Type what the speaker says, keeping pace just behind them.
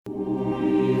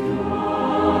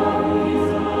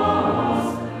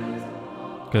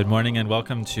Good morning and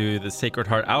welcome to the Sacred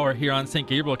Heart Hour here on St.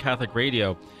 Gabriel Catholic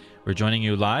Radio. We're joining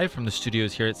you live from the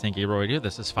studios here at St. Gabriel Radio.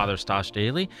 This is Father Stosh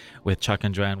Daly with Chuck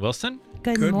and Joanne Wilson.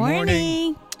 Good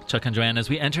morning. Chuck and Joanne, as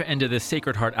we enter into this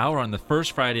Sacred Heart Hour on the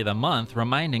first Friday of the month,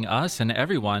 reminding us and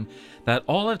everyone that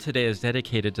all of today is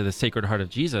dedicated to the Sacred Heart of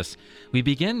Jesus, we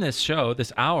begin this show,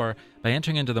 this hour, by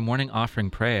entering into the morning offering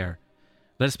prayer.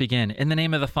 Let us begin. In the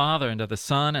name of the Father, and of the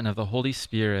Son, and of the Holy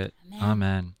Spirit.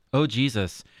 Amen. O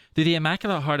Jesus, through the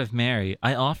Immaculate Heart of Mary,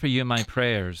 I offer you my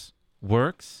prayers,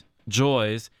 works,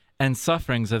 joys, and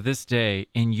sufferings of this day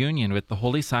in union with the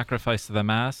holy sacrifice of the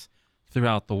Mass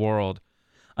throughout the world.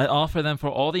 I offer them for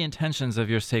all the intentions of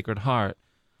your Sacred Heart,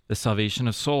 the salvation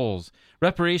of souls,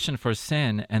 reparation for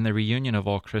sin, and the reunion of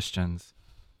all Christians.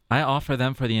 I offer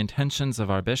them for the intentions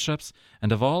of our bishops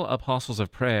and of all apostles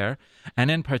of prayer, and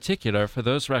in particular for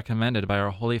those recommended by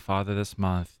our Holy Father this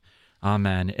month.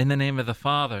 Amen. In the name of the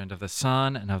Father, and of the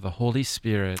Son, and of the Holy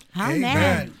Spirit.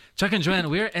 Amen. Chuck and Joanne,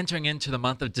 we're entering into the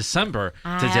month of December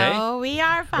today. Oh, we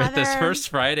are, Father. With this first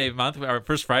Friday month, our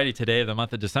first Friday today of the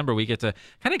month of December, we get to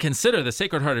kind of consider the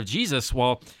Sacred Heart of Jesus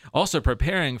while also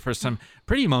preparing for some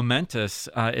pretty momentous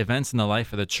events in the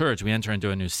life of the Church. We enter into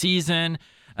a new season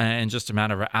in just a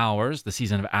matter of hours, the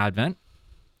season of Advent.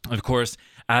 Of course,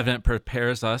 Advent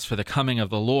prepares us for the coming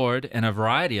of the Lord in a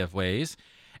variety of ways.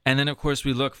 And then, of course,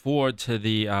 we look forward to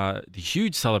the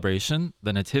huge celebration,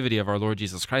 the Nativity of our Lord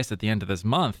Jesus Christ at the end of this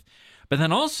month. But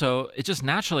then also, it just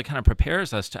naturally kind of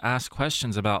prepares us to ask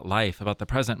questions about life, about the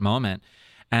present moment,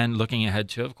 and looking ahead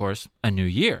to, of course, a new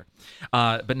year.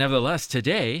 But nevertheless,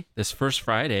 today, this first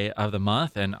Friday of the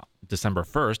month, and December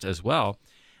 1st as well,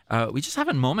 we just have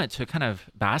a moment to kind of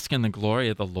bask in the glory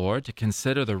of the Lord, to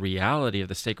consider the reality of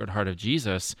the Sacred Heart of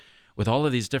Jesus with all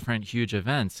of these different huge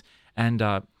events. And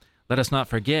let us not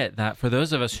forget that for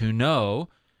those of us who know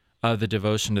of the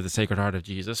devotion to the Sacred Heart of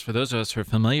Jesus, for those of us who are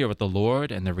familiar with the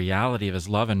Lord and the reality of his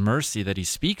love and mercy that he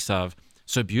speaks of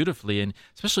so beautifully, and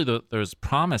especially those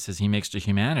promises he makes to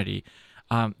humanity,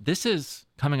 this is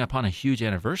coming upon a huge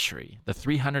anniversary, the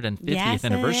 350th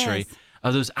anniversary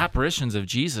of those apparitions of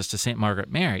Jesus to St.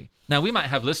 Margaret Mary. Now, we might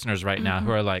have listeners right now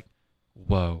who are like,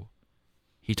 whoa,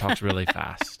 he talks really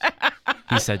fast.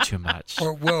 He said too much.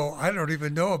 Or, whoa, I don't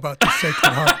even know about the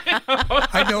Sacred Heart.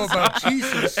 I know about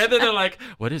Jesus. And then they're like,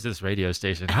 what is this radio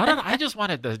station? I just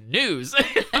wanted the news.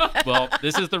 Well,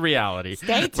 this is the reality.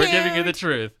 Stay tuned. We're giving you the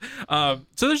truth.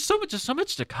 So there's so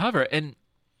much to cover. And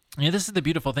this is the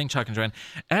beautiful thing, Chuck and Joanne.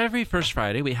 Every first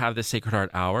Friday, we have the Sacred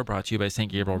Heart Hour brought to you by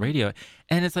St. Gabriel Radio.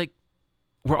 And it's like,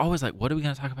 we're always like, what are we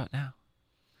going to talk about now?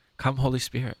 Come, Holy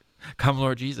Spirit. Come,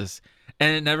 Lord Jesus.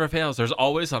 And it never fails. There's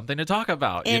always something to talk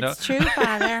about. It's true,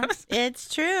 Father.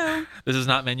 It's true. This is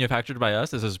not manufactured by us.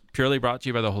 This is purely brought to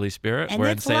you by the Holy Spirit. And We're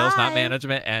in it's sales, not live.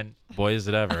 management. And boy, is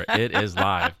it ever. It is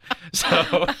live.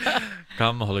 So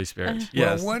come, Holy Spirit.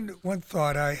 Yes. Well, one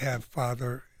thought I have,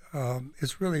 Father,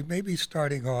 is really maybe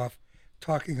starting off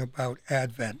talking about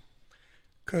Advent,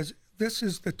 because this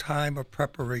is the time of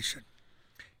preparation,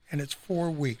 and it's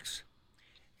 4 weeks.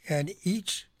 And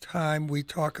each time we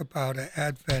talk about an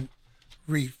Advent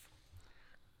wreath,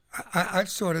 I've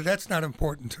sort of, that's not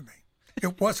important to me.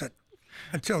 It wasn't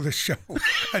until the show,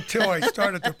 until I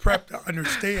started to prep to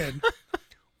understand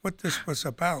what this was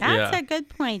about. That's Yeah. a good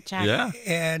point, Jack. Yeah.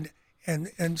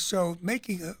 And so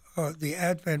making the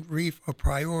Advent wreath a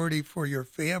priority for your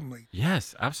family.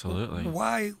 Yes, absolutely.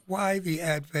 Why the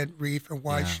Advent wreath, and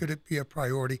why should it be a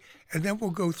priority? And then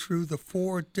we'll go through the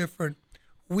 4 different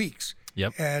weeks.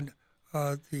 Yep. And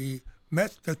the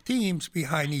themes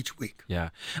behind each week. Yeah.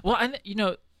 Well, and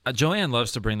Joanne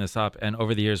loves to bring this up, and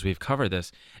over the years we've covered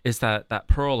this, is that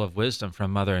pearl of wisdom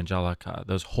from Mother Angelica,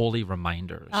 those holy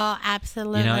reminders. Oh,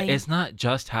 absolutely. It's not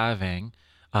just having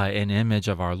an image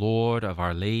of our Lord, of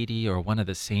Our Lady, or one of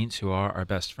the saints who are our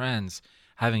best friends,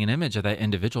 having an image of that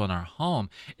individual in our home.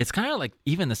 It's kind of like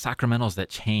even the sacramentals that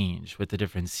change with the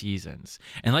different seasons.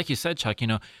 And like you said, Chuck,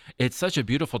 it's such a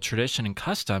beautiful tradition and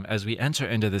custom as we enter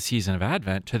into the season of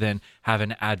Advent to then have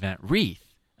an Advent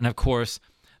wreath. And of course,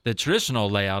 the traditional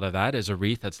layout of that is a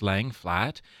wreath that's laying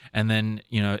flat, and then,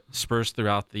 interspersed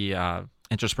throughout the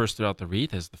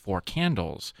wreath is the 4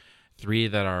 candles, 3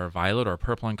 that are violet or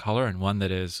purple in color, and 1 that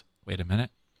is, wait a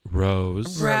minute,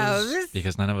 rose.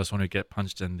 Because none of us want to get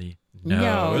punched in the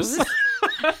nose.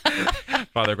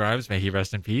 Father Grimes, may he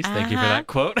rest in peace. Thank you for that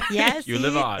quote. Yes. You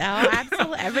live on. Oh,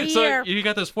 absolutely. Every So year. you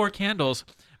got those 4 candles,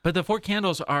 but the 4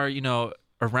 candles are,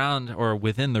 around or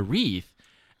within the wreath.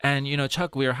 And,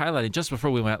 Chuck, we were highlighting just before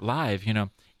we went live,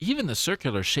 even the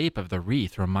circular shape of the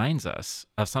wreath reminds us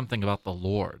of something about the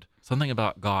Lord, something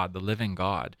about God, the living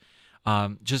God.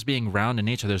 Just being round in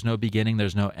nature, there's no beginning,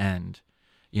 there's no end.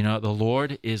 The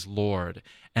Lord is Lord.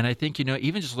 And I think,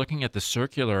 even just looking at the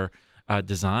circular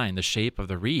design, the shape of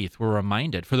the wreath, we're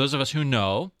reminded, for those of us who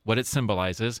know what it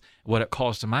symbolizes, what it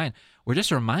calls to mind, we're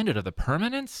just reminded of the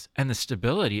permanence and the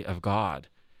stability of God.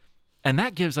 And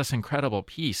that gives us incredible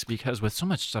peace because with so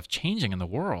much stuff changing in the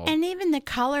world. And even the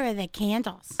color of the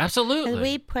candles. Absolutely. 'Cause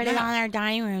we put it on our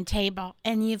dining room table,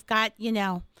 and you've got,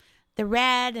 the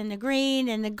red and the green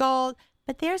and the gold,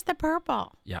 but there's the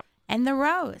purple. Yep. And the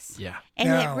rose. Yeah. And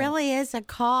Now- it really is a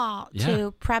call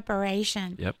to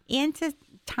preparation. Yep. And to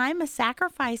time of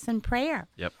sacrifice and prayer.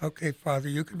 Yep. Okay, Father,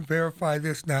 you can verify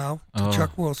this now to Oh.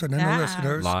 Chuck Wilson and the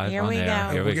listeners. Live Here on we air.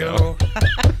 go. Here We'll we get a go.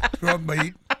 little drum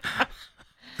beat.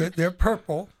 They're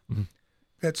purple. Mm-hmm.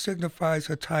 That signifies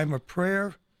a time of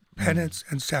prayer, penance,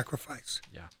 and sacrifice.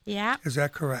 Yeah. Is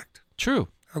that correct? True.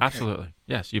 Okay. Absolutely.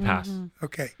 Yes, you pass.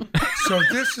 Okay. So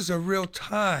this is a real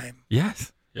time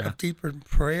Yes. Yeah. of deeper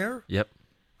prayer Yep.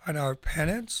 on our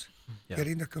penance, Yeah.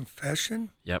 getting the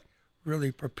confession, Yep.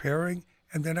 really preparing,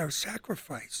 and then our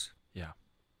sacrifice. Yeah.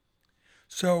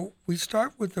 So we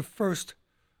start with the first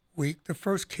week, the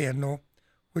first candle,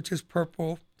 which is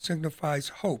purple, signifies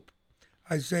hope.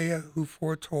 Isaiah, who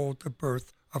foretold the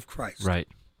birth of Christ. Right.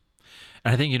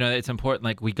 And I think, it's important,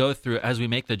 like we go through, as we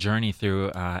make the journey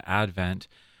through Advent,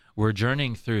 we're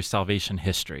journeying through salvation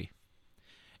history.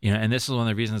 And this is one of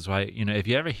the reasons why, if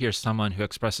you ever hear someone who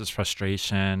expresses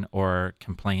frustration or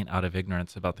complaint out of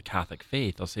ignorance about the Catholic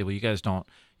faith, they'll say, well, you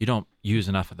don't use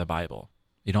enough of the Bible.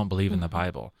 You don't believe in the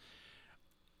Bible.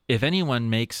 If anyone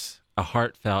makes a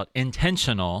heartfelt,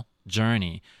 intentional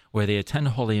journey where they attend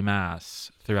Holy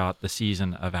Mass throughout the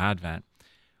season of Advent,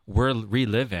 we're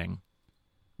reliving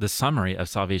the summary of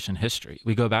salvation history.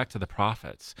 We go back to the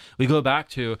prophets. We go back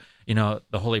to, the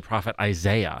holy prophet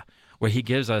Isaiah, where he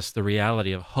gives us the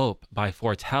reality of hope by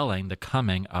foretelling the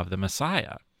coming of the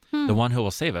Messiah, the one who will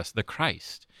save us, the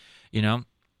Christ,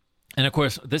 And of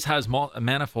course, this has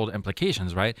manifold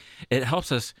implications, right? It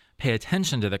helps us pay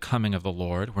attention to the coming of the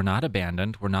Lord. We're not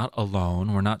abandoned. We're not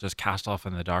alone. We're not just cast off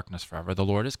in the darkness forever. The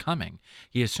Lord is coming.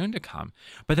 He is soon to come.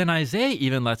 But then Isaiah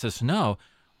even lets us know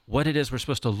what it is we're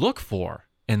supposed to look for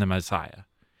in the Messiah.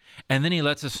 And then he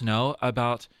lets us know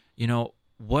about,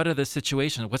 what are the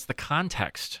situations, what's the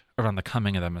context around the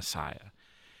coming of the Messiah.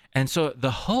 And so the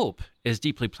hope is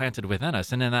deeply planted within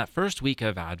us. And in that first week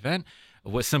of Advent,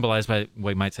 was symbolized by,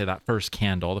 we might say, that first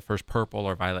candle, the first purple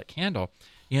or violet candle,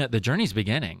 the journey's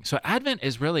beginning. So Advent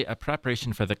is really a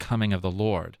preparation for the coming of the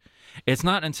Lord. It's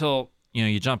not until,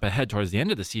 you jump ahead towards the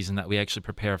end of the season that we actually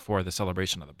prepare for the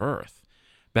celebration of the birth.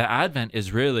 But Advent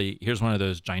is really, here's one of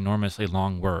those ginormously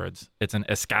long words. It's an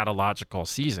eschatological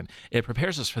season. It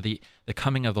prepares us for the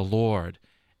coming of the Lord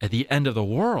at the end of the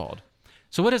world.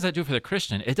 So what does that do for the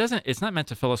Christian? It's not meant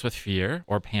to fill us with fear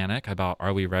or panic about,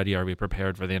 are we ready? Are we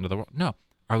prepared for the end of the world? No.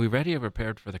 Are we ready or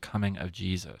prepared for the coming of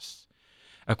Jesus?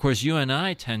 Of course, you and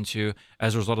I tend to,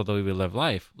 as a result of the way we live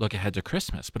life, look ahead to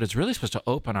Christmas, but it's really supposed to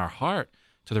open our heart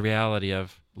to the reality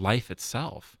of life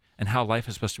itself and how life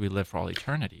is supposed to be lived for all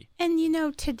eternity. And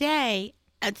today,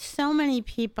 so many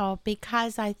people,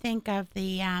 because I think of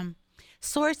the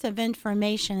source of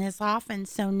information is often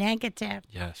so negative,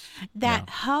 Yes. that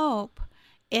hope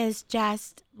is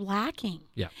just lacking.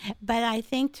 Yeah. But I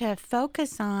think to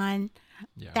focus on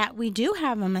Yeah. that we do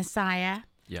have a Messiah.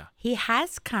 Yeah. He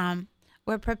has come.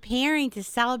 We're preparing to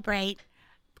celebrate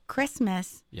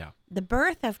Christmas. Yeah. The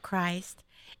birth of Christ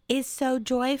is so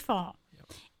joyful.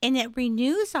 And it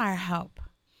renews our hope.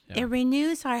 Yeah. It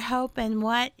renews our hope in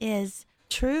what is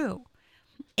true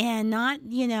and not,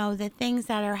 the things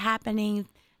that are happening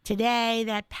today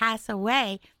that pass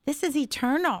away. This is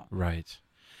eternal. Right.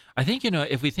 I think,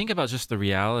 if we think about just the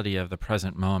reality of the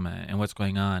present moment and what's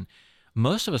going on,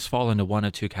 most of us fall into one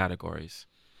of two categories.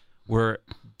 We're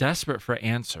desperate for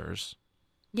answers,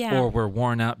 Yeah. or we're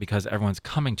worn out because everyone's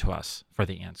coming to us for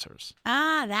the answers.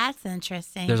 That's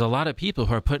interesting. There's a lot of people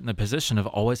who are put in the position of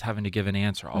always having to give an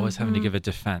answer, always having to give a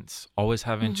defense, always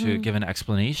having to give an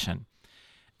explanation.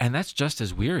 And that's just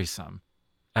as wearisome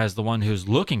as the one who's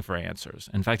looking for answers.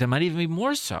 In fact, it might even be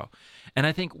more so. And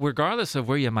I think regardless of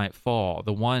where you might fall,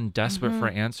 the one desperate for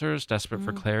answers, desperate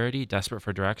for clarity, desperate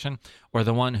for direction, or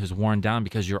the one who's worn down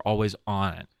because you're always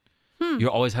on it. You're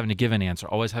always having to give an answer,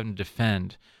 always having to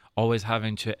defend, always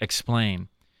having to explain.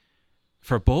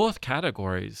 For both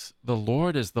categories, the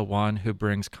Lord is the one who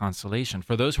brings consolation.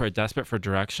 For those who are desperate for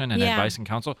direction and advice and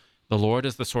counsel, the Lord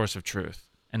is the source of truth,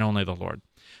 and only the Lord.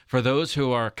 For those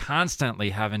who are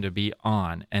constantly having to be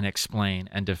on and explain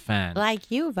and defend, like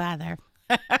you, Father.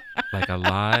 like a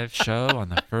live show on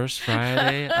the first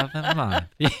Friday of the month.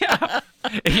 Yeah.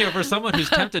 For someone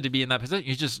who's tempted to be in that position,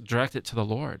 you just direct it to the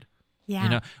Lord. Yeah. You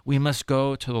know, we must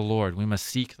go to the Lord. We must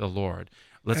seek the Lord.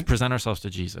 Let's present ourselves to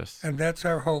Jesus. And that's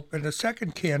our hope. And the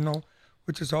second candle,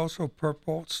 which is also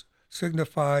purple,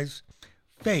 signifies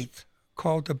faith,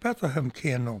 called the Bethlehem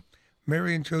candle,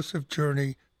 Mary and Joseph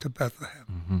journey to Bethlehem.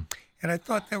 Mm-hmm. And I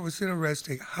thought that was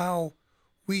interesting how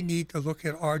we need to look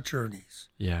at our journeys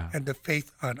Yeah. and the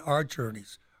faith on our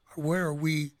journeys. Where are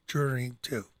we journeying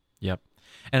to? Yep.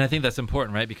 And I think that's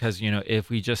important, right? Because, you know, if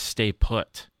we just stay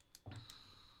put,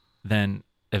 then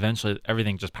eventually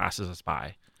everything just passes us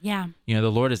by. Yeah. You know,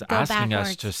 the Lord is Go asking us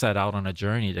backwards. to set out on a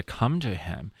journey to come to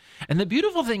him. And the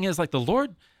beautiful thing is, like, the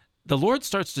Lord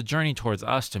starts to journey towards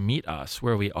us to meet us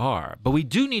where we are, but we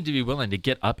do need to be willing to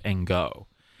get up and go.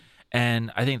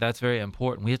 And I think that's very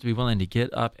important. We have to be willing to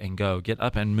get up and go, get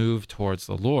up and move towards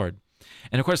the Lord.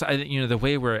 And of course, the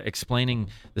way we're explaining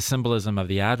the symbolism of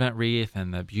the Advent wreath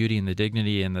and the beauty and the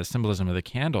dignity and the symbolism of the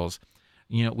candles,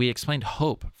 you know, we explained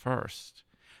hope first.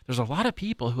 There's a lot of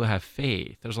people who have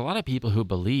faith. There's a lot of people who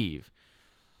believe.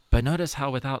 But notice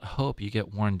how without hope, you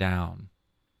get worn down.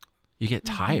 You get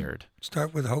tired.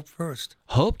 Start with hope first.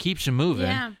 Hope keeps you moving.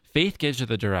 Yeah. Faith gives you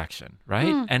the direction,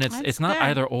 right? And that's it's not good.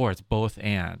 either or, it's both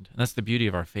and. And that's the beauty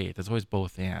of our faith. It's always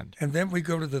both and. And then we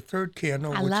go to the third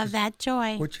candle, I love that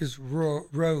joy. which is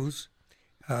rose,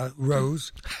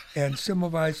 and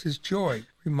symbolizes joy.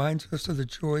 Reminds us of the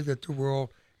joy that the world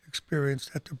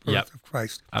experienced at the birth Yep. of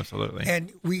Christ. Absolutely.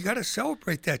 And we got to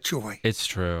celebrate that joy. It's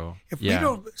true. If Yeah. we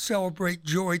don't celebrate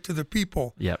joy to the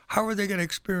people, Yep. how are they going to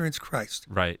experience Christ?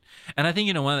 Right. And I think,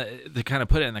 you know, to kind of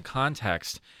put it in the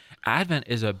context, Advent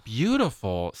is a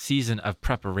beautiful season of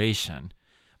preparation,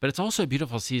 but it's also a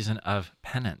beautiful season of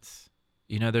penance.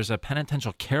 You know, there's a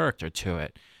penitential character to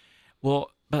it.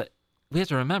 Well, but we have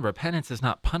to remember, penance is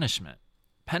not punishment.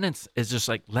 Penance is just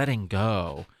like letting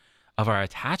go of our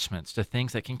attachments to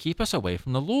things that can keep us away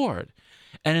from the Lord.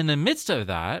 And in the midst of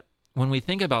that, when we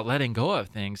think about letting go of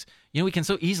things, you know, we can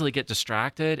so easily get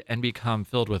distracted and become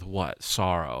filled with what?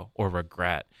 Sorrow or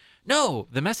regret. No,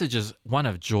 the message is one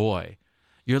of joy.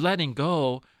 You're letting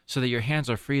go so that your hands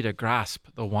are free to grasp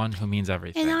the one who means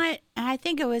everything. And I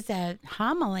think it was a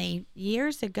homily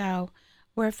years ago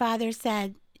where Father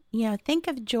said, you know, think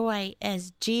of joy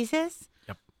as Jesus,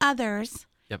 Yep. others,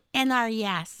 Yep. and our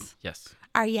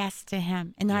yes to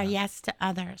him and our yes to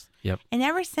others. Yep. And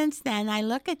ever since then, I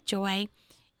look at joy,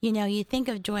 you know, you think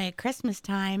of joy at Christmas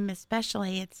time,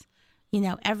 especially it's, you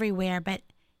know, everywhere, but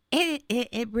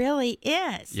it really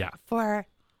is Yeah. for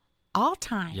all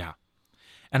time. Yeah.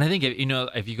 And I think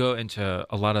if you go into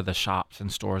a lot of the shops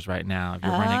and stores right now, if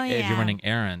you're yeah. running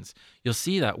errands, you'll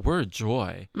see that word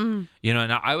joy. You know,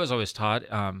 and I was always taught,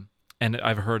 and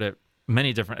I've heard it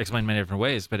explained many different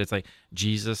ways, but it's like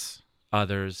Jesus,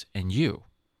 others, and you.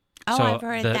 Oh, So I've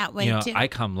heard it that way too. I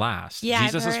come last. Yeah, I've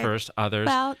Jesus is heard- first, others,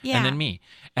 Well, yeah. and then me.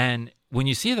 And when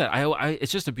you see that,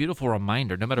 it's just a beautiful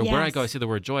reminder. No matter where I go, I Yes. see the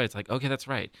word joy. It's like, okay, that's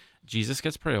right. Jesus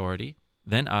gets priority,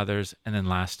 then others, and then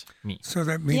last me. So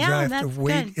that means Yeah, I have to that's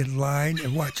wait good. in line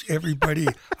and watch everybody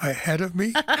ahead of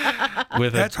me.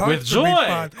 With That's hard with for joy. me,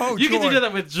 Father. Oh, You get to joy. do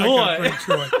that with I got joy. great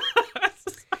joy.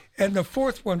 And the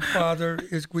fourth one, Father,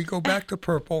 is we go back to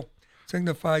purple,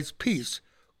 signifies peace,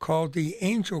 called the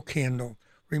angel candle.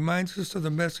 Reminds us of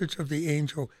the message of the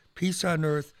angel, peace on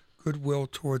earth, goodwill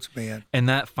towards man. And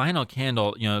that final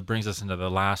candle, you know, brings us into the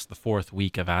fourth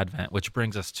week of Advent, which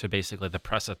brings us to basically the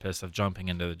precipice of jumping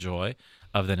into the joy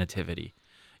of the Nativity.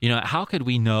 You know, how could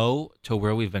we know to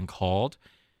where we've been called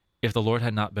if the Lord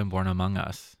had not been born among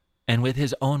us? And with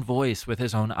his own voice, with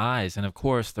his own eyes, and of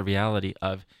course, the reality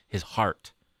of his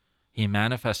heart, he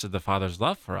manifested the Father's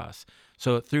love for us.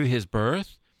 So through his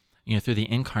birth, you know, through the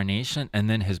incarnation and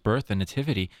then his birth and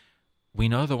nativity, we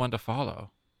know the one to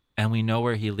follow. And we know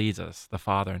where he leads us, the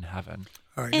Father in heaven.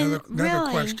 All right, And another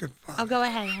really- question, Father. Oh, go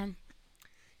ahead, hon.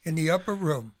 In the upper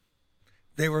room,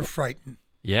 they were frightened.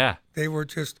 Yeah. They were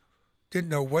just, didn't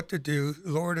know what to do.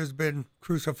 The Lord has been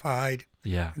crucified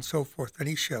Yeah. and so forth. And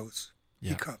he shows, Yeah.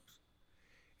 he comes.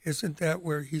 Isn't that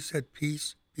where he said,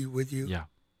 peace be with you? Yeah.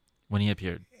 When he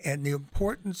appeared. And the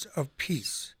importance of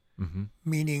peace, Mm-hmm.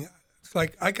 meaning it's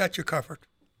like, I got you covered.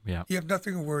 Yeah. You have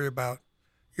nothing to worry about.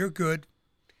 You're good.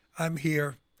 I'm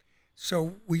here.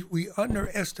 So we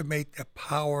underestimate the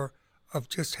power of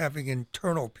just having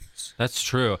internal peace. That's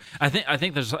true. I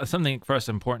think there's something for us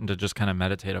important to just kind of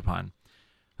meditate upon.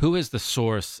 Who is the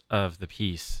source of the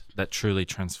peace that truly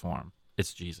transforms?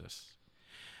 It's Jesus.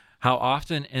 How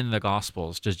often in the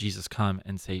Gospels does Jesus come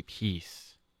and say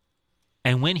peace?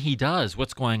 And when he does,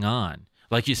 what's going on?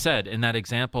 Like you said, in that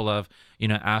example of, you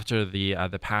know, after the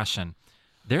Passion,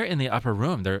 they're in the upper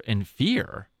room. They're in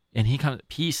fear. And he comes,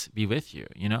 peace be with you,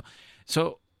 you know?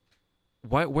 So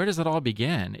where does it all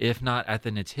begin, if not at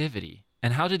the nativity?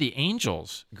 And how do the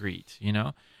angels greet,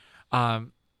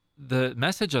 the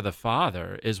message of the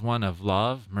Father is one of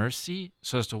love, mercy,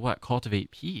 so as to what? Cultivate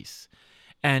peace.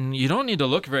 And you don't need to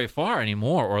look very far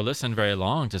anymore or listen very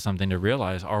long to something to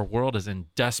realize our world is in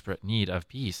desperate need of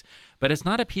peace. But it's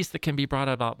not a peace that can be brought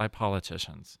about by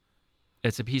politicians.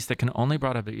 It's a peace that can only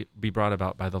be brought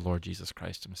about by the Lord Jesus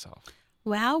Christ himself.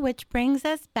 Well, which brings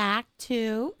us back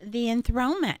to the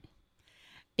enthronement,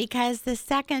 because the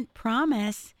second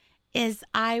promise is,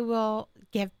 I will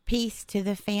give peace to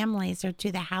the families or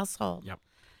to the household. Yep.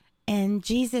 And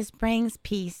Jesus brings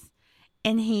peace,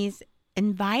 and he's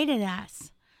invited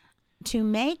us to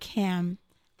make him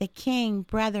the King,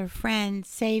 brother, friend,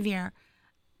 Savior.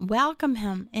 Welcome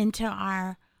him into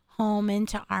our home,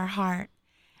 into our heart,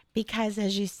 because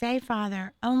as you say,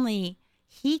 Father, only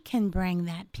he can bring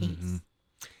that peace. Mm-hmm.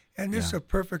 And this is a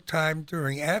perfect time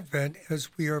during Advent,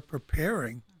 as we are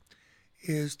preparing,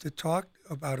 is to talk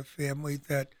about a family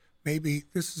that maybe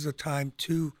this is a time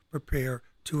to prepare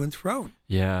to enthrone.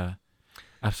 Yeah,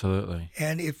 absolutely.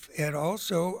 And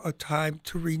also a time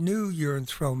to renew your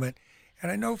enthronement.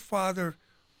 And I know, Father,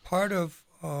 part of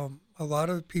a lot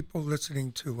of the people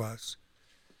listening to us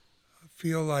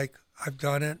feel like, I've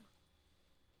done it,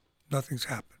 nothing's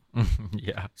happened.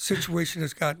 Yeah. Situation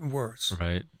has gotten worse.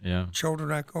 Right. Yeah. Children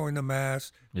not going to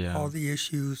mass, Yeah. all the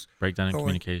issues, Breakdown in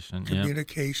going-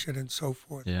 communication. and so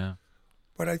forth. Yeah.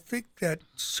 But I think that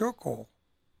circle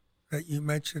that you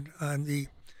mentioned on the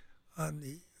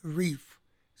reef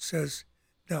says,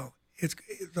 no, it's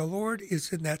the Lord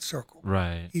is in that circle.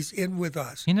 Right. He's in with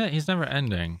us. He's never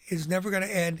ending. It's never going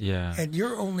to end. Yeah. And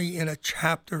you're only in a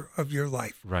chapter of your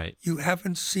life. Right. You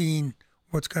haven't seen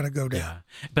what's going to go down.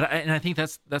 Yeah. But I think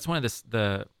that's one of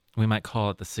the we might call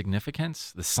it the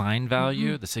significance, the sign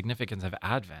value, the significance of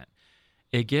Advent.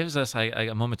 It gives us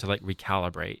a moment to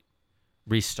recalibrate,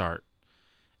 restart,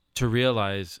 to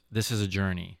realize this is a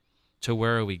journey. To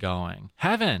where are we going?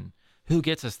 Heaven. Who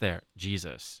gets us there?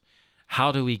 Jesus.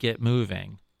 How do we get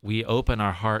moving? We open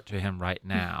our heart to him right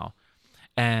now.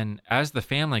 And as the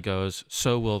family goes,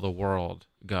 so will the world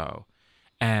go.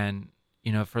 And,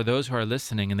 for those who are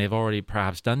listening and they've already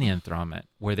perhaps done the enthronement,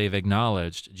 where they've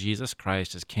acknowledged Jesus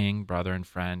Christ as King, brother, and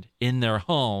friend in their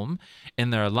home, in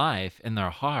their life, in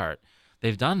their heart,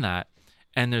 they've done that,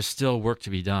 and there's still work to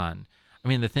be done. I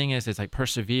mean, the thing is, it's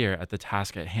persevere at the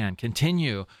task at hand.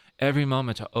 Continue every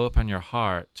moment to open your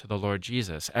heart to the Lord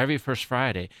Jesus. Every First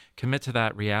Friday, commit to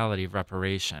that reality of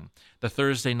reparation. The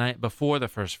Thursday night before the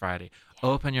First Friday,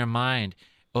 open your mind,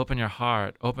 open your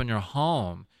heart, open your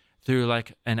home through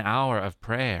an hour of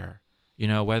prayer.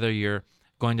 Whether you're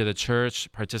going to the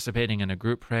church, participating in a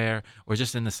group prayer, or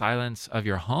just in the silence of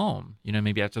your home,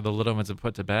 maybe after the little ones have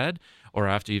put to bed, or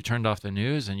after you've turned off the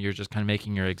news and you're just kind of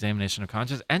making your examination of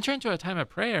conscience, enter into a time of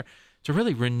prayer to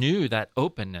really renew that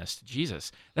openness to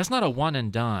Jesus. That's not a one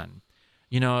and done.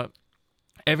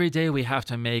 Every day we have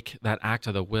to make that act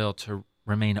of the will to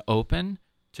remain open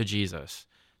to Jesus,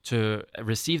 to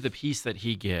receive the peace that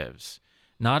he gives,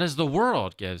 not as the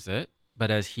world gives it,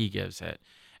 but as he gives it.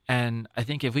 And I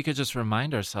think if we could just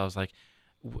remind ourselves,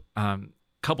 a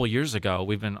couple years ago,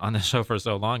 we've been on the show for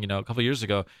so long, a couple years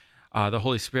ago, the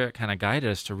Holy Spirit kind of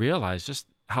guided us to realize just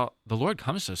how the Lord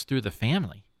comes to us through the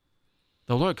family.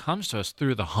 The Lord comes to us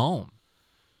through the home.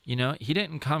 He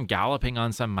didn't come galloping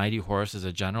on some mighty horse as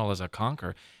a general, as a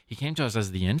conqueror. He came to us as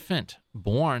the infant,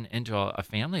 born into a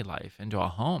family life, into a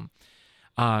home,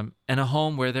 and a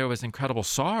home where there was incredible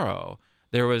sorrow.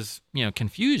 There was,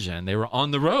 confusion. They were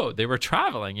on the road. They were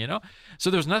traveling, So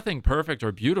there's nothing perfect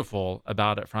or beautiful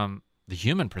about it from the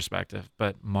human perspective,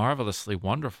 but marvelously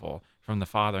wonderful from the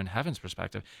Father in heaven's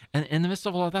perspective. And in the midst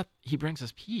of all of that, he brings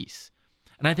us peace.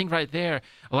 And I think right there,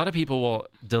 a lot of people will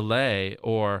delay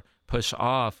or push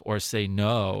off or say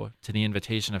no to the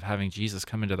invitation of having Jesus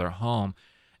come into their home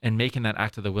and making that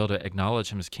act of the will to acknowledge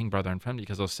him as King, brother, and friend,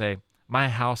 because they'll say, my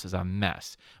house is a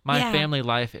mess. My family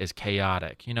life is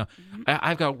chaotic.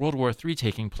 I've got World War III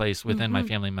taking place within my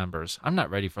family members. I'm not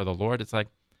ready for the Lord. It's but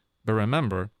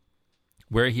remember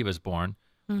where he was born,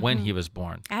 when he was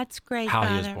born. That's great, how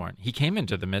Father. he was born. He came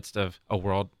into the midst of a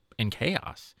world in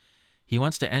chaos. He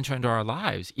wants to enter into our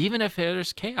lives, even if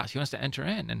there's chaos. He wants to enter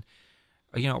in. And,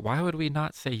 why would we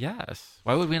not say yes?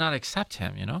 Why would we not accept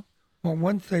him, Well,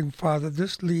 one thing, Father,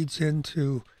 this leads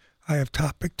into, I have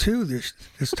topic 2 this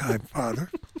time, Father.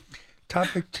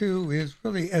 Topic 2 is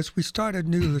really, as we start a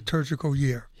new liturgical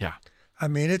year. Yeah. I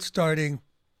mean, it's starting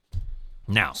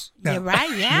Now. You're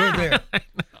right, yeah. We're there.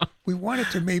 We wanted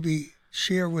to maybe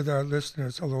share with our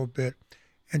listeners a little bit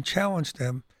and challenge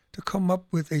them to come up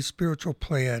with a spiritual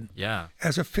plan Yeah.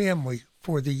 as a family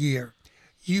for the year.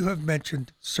 you have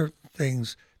mentioned certain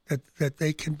things that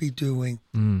they can be doing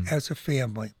as a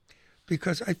family.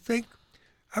 Because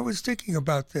I was thinking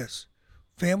about this.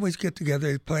 Families get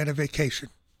together, they plan a vacation.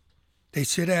 They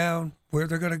sit down, where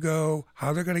they're going to go,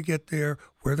 how they're going to get there,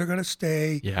 where they're going to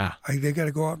stay. Yeah. They got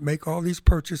to go out and make all these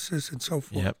purchases and so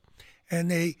forth. Yep. And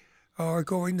they are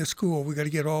going to school. We got to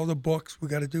get all the books. We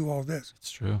got to do all this.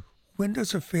 It's true. When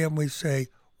does a family say,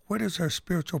 what is our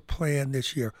spiritual plan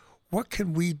this year? What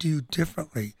can we do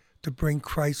differently to bring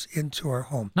Christ into our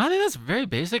home? No, I think that's very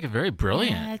basic and very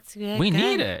brilliant. Yeah, that's good. We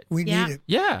need it. We Yeah. need it.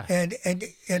 Yeah.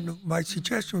 And my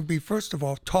suggestion would be, first of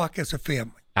all, talk as a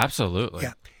family. Absolutely.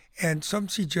 Yeah. And some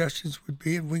suggestions would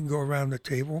be, and we can go around the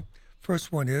table.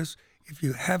 First one is, if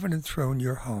you haven't enthroned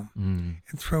your home,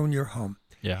 enthrone your home.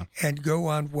 Yeah. And go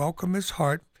on, welcome his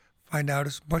heart, find out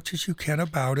as much as you can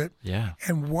about it, Yeah.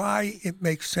 and why it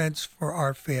makes sense for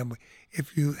our family.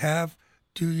 If you have,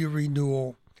 do your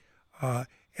renewal.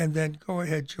 And then go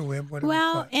ahead, Joanne. What have you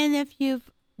Well, thought? and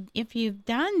if you've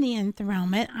done the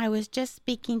enthronement, I was just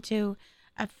speaking to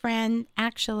a friend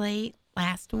actually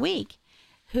last week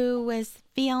who was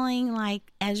feeling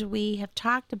like, as we have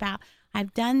talked about,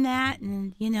 I've done that,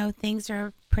 and things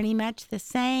are pretty much the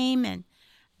same, and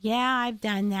yeah, I've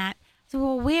done that. So,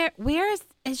 well, where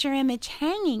is your image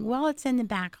hanging? Well, it's in the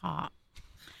back hall.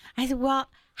 I said, well,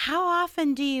 how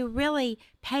often do you really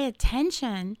pay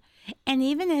attention? And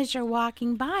even as you're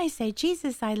walking by, say,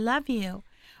 Jesus, I love you.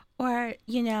 Or,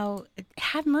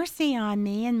 have mercy on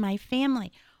me and my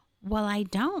family. Well, I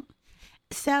don't.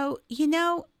 So,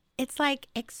 it's like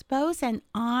expose and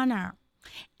honor.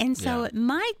 And so it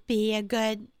might be a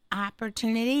good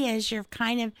opportunity as you're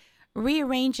kind of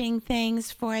rearranging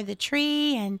things for the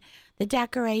tree and the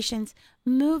decorations,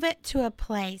 move it to a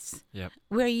place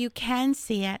where you can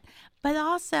see it, but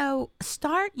also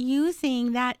start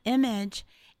using that image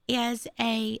as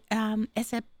a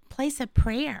place of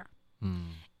prayer.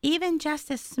 Even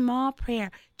just a small prayer,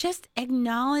 just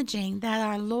acknowledging that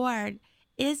our Lord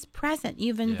is present.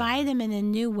 You've invited him in a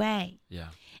new way. Yeah.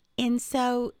 And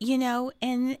so,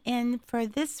 and for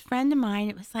this friend of mine,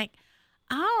 it was like,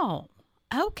 oh,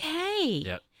 okay.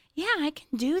 Yep. Yeah, I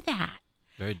can do that.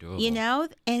 Very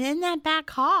doable. And in that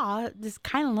back hall, it's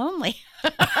kind of lonely.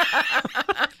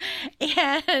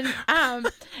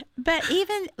 And, but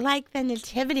even like the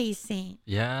nativity scene,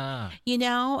 Yeah.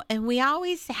 and we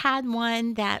always had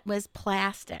one that was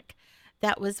plastic.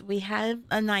 We had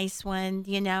a nice one,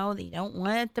 you don't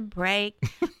want it to break,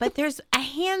 but there's a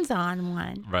hands-on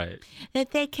one Right.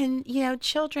 that they can,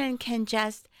 children can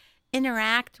just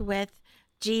interact with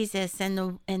Jesus and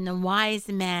the wise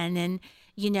men and,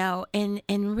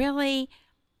 and really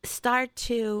start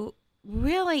to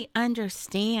really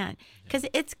understand, because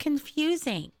it's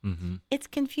confusing. Mm-hmm. It's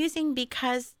confusing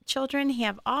because children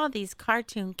have all these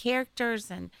cartoon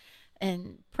characters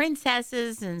and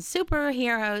princesses and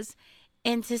superheroes,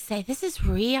 and to say, this is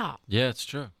real. Yeah, it's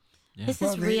true. Yeah. This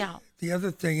is real. The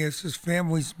other thing is, as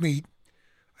families meet,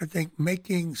 I think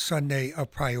making Sunday a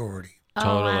priority.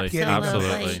 Totally. Oh,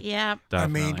 Absolutely. Yeah.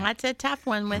 Definitely. I mean, That's a tough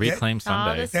one with Reclaim all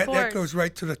Sunday. the That sports. goes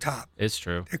right to the top. It's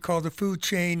true. They call the food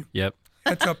chain. Yep.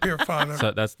 That's up here, Father.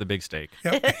 So that's the big steak.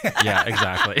 Yep. Yeah,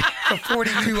 exactly. The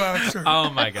 42-ouncer. Oh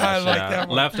my gosh. I like yeah. that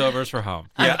one. Leftovers for home.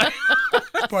 Yeah.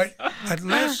 But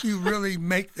unless you really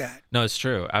make that, No, it's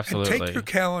true. Absolutely. and take your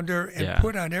calendar and Yeah.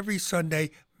 put on every Sunday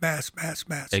mass.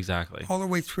 Exactly. All the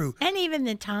way through. And even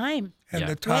the time. And Yeah.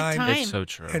 the What time, time? It's so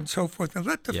true. and so forth. And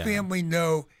let the Yeah. family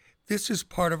know this is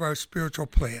part of our spiritual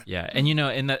plan. Yeah. And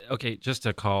in that, okay, just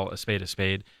to call a spade,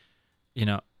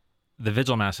 the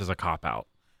Vigil Mass is a cop out.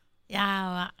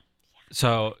 Yeah.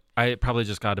 So I probably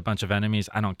just got a bunch of enemies.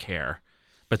 I don't care.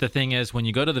 But the thing is, when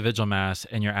you go to the Vigil Mass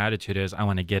and your attitude is, I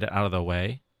want to get it out of the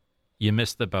way, you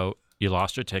missed the boat. You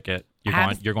lost your ticket.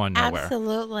 You're going nowhere.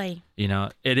 Absolutely.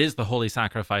 It is the holy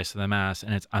sacrifice of the Mass,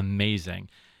 and it's amazing.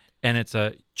 And it's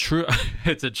a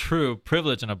true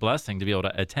privilege and a blessing to be able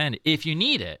to attend if you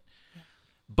need it.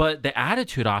 But the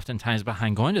attitude oftentimes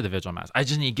behind going to the Vigil Mass, I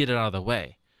just need to get it out of the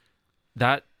way.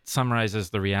 That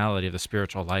summarizes the reality of the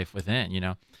spiritual life within,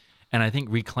 And I think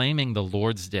reclaiming the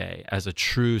Lord's Day as a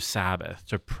true Sabbath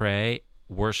to pray,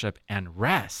 worship, and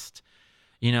rest.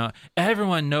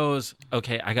 Everyone knows,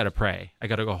 okay, I got to pray. I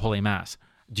got to go Holy Mass.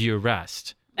 Do you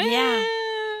rest? Yeah.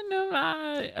 No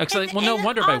And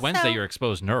wonder by also, Wednesday you're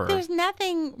exposed nerve. There's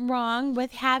nothing wrong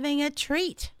with having a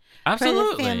treat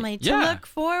Absolutely. for the family to Yeah. look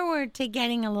forward to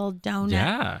getting a little donut.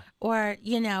 Yeah. Or,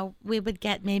 we would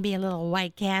get maybe a little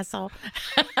White Castle.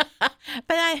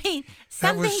 But I mean, That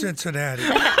something. was Cincinnati.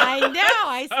 I know.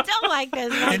 I still like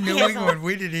those White In New Castle. England,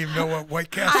 we didn't even know what White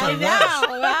Castle I was.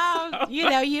 know. Well,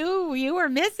 you were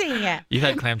missing it. You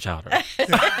had clam chowder.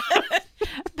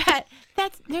 But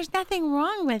there's nothing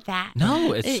wrong with that.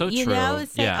 No, it's so You true. know,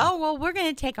 say, Yeah. oh, well, we're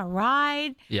going to take a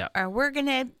ride, Yeah. or we're going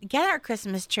to get our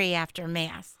Christmas tree after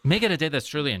Mass. Make it a day that's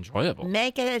truly enjoyable.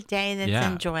 Make it a day that's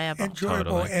Yeah. enjoyable.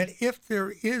 Enjoyable. Totally. And if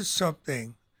there is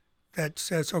something that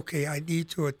says, okay, I need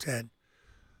to attend,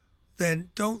 then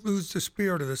don't lose the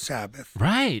spirit of the Sabbath.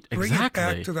 Right, Bring exactly.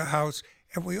 it back to the house.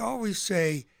 And we always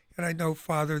say, and I know,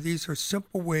 Father, these are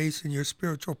simple ways in your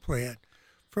spiritual plan.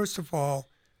 First of all,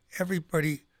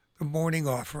 everybody, the morning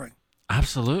offering.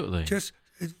 Absolutely. Just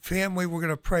family, we're going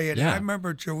to pray it. Yeah. And I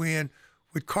remember Joanne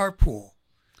would carpool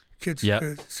kids Yep.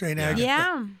 to St. Agatha.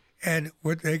 Yeah, And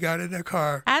when they got in the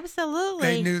car, absolutely.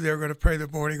 they knew they were going to pray the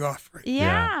morning offering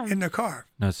Yeah. in the car.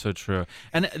 No, it's so true.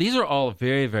 And these are all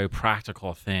very, very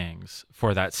practical things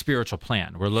for that spiritual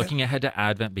plan. We're looking ahead to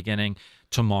Advent beginning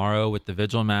tomorrow with the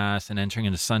Vigil Mass and entering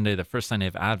into Sunday, the first Sunday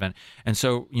of Advent. And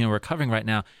so, we're covering right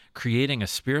now creating a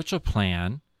spiritual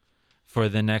plan for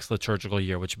the next liturgical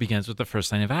year, which begins with the first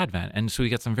Sunday of Advent. And so we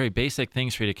got some very basic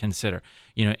things for you to consider.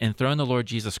 Enthrone the Lord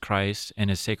Jesus Christ and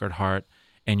his Sacred Heart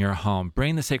in your home.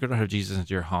 Bring the Sacred Heart of Jesus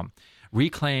into your home.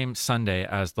 Reclaim Sunday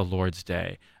as the Lord's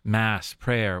Day. Mass,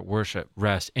 prayer, worship,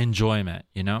 rest, enjoyment,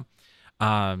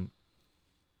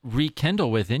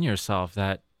 rekindle within yourself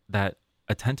that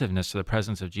attentiveness to the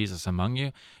presence of Jesus among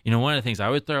you. One of the things I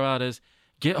would throw out is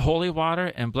get holy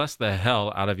water and bless the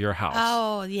hell out of your house.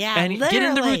 Oh, yeah. And literally. get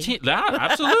in the routine. Yeah,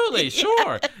 absolutely,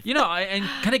 sure. And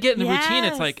kind of get in the routine.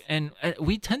 It's Yes. like, and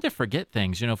we tend to forget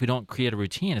things, if we don't create a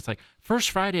routine. It's like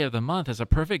first Friday of the month is a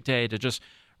perfect day to just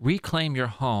reclaim your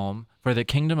home for the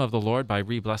kingdom of the Lord by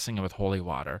re-blessing it with holy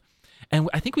water. And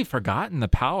I think we've forgotten the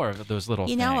power of those little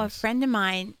things. A friend of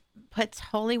mine puts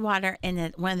holy water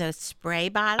in one of those spray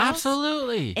bottles.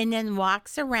 Absolutely. And then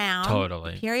walks around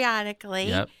Totally. periodically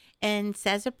Yep. and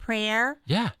says a prayer.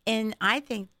 Yeah. And I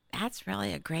think that's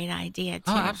really a great idea, too.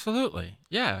 Oh, absolutely.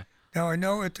 Yeah. Now, I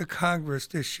know at the Congress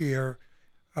this year,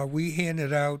 we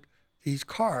handed out these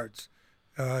cards,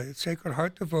 Sacred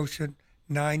Heart Devotion,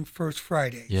 9 First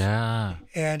Fridays. Yeah.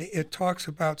 And it talks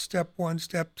about step 1,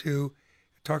 step 2.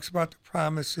 It talks about the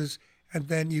promises, and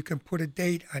then you can put a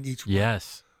date on each one.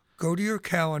 Yes. Go to your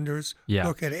calendars. Yeah.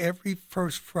 Look at every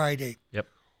first Friday. Yep.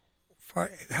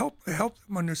 Help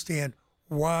them understand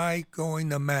why going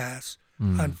to Mass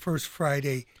on First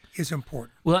Friday is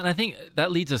important. Well, and I think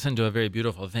that leads us into a very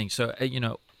beautiful thing. So,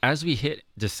 as we hit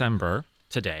December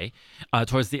today,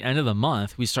 towards the end of the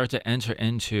month, we start to enter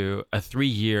into a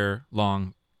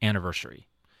 3-year-long anniversary.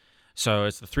 So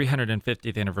it's the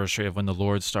 350th anniversary of when the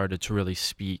Lord started to really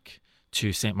speak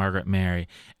to St. Margaret Mary.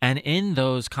 And in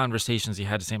those conversations he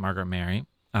had to St. Margaret Mary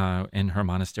in her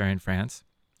monastery in France,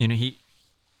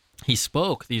 he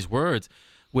spoke these words,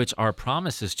 which are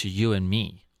promises to you and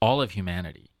me, all of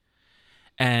humanity.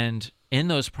 And in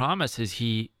those promises,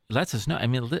 he lets us know,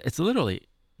 it's literally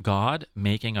God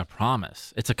making a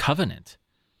promise. It's a covenant.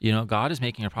 God is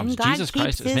making a promise. And God Jesus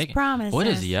Christ keeps is his making promises. What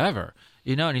is he ever?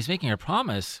 And he's making a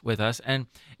promise with us, and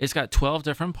it's got 12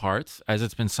 different parts as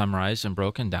it's been summarized and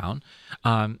broken down.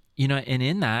 And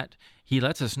in that, he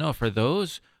lets us know for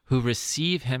those who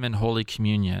receive him in Holy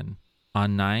Communion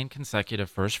on 9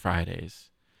 consecutive First Fridays,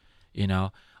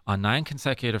 on 9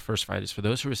 consecutive First Fridays, for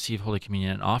those who receive Holy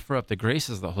Communion and offer up the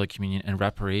graces of the Holy Communion in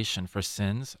reparation for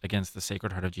sins against the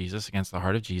Sacred Heart of Jesus, against the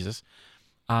heart of Jesus,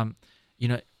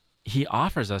 he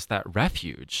offers us that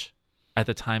refuge at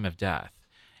the time of death.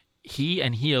 He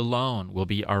and he alone will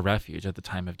be our refuge at the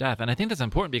time of death. And I think that's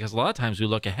important because a lot of times we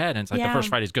look ahead and it's like the first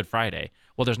Friday is Good Friday.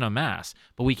 Well, there's no Mass,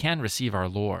 but we can receive our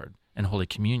Lord in Holy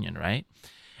Communion, right?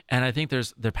 And I think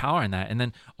there's the power in that. And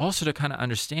then also to kind of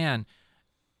understand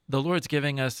the Lord's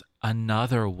giving us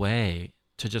another way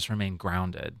to just remain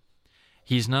grounded.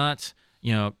 He's not,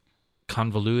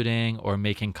 convoluting or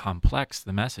making complex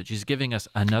the message. He's giving us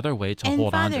another way to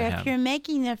hold on to him. And Father, if you're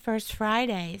making the first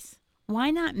Fridays, why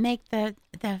not make the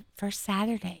first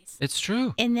Saturdays? It's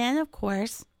true. And then, of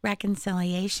course,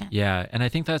 reconciliation. Yeah, and I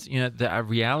think that's, the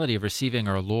reality of receiving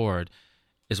our Lord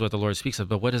is what the Lord speaks of.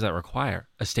 But what does that require?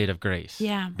 A state of grace.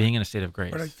 Yeah. Being in a state of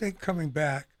grace. But I think coming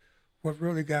back, what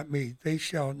really got me, they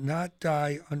shall not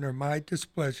die under my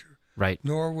displeasure, Right.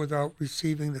 nor without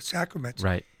receiving the sacraments.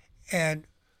 Right. And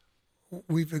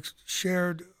we've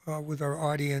shared with our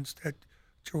audience that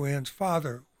Joanne's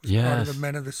father was part of Yes. the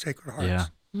Men of the Sacred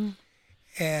Hearts. Yeah.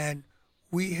 And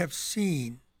we have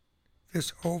seen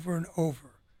this over and over,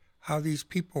 how these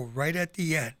people right at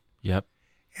the end, Yep.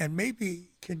 and maybe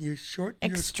can you shorten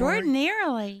your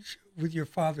Extraordinarily. story with your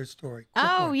father's story? Quick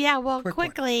Oh, one. yeah. Well, Quick one.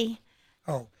 quickly.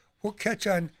 Oh, we'll catch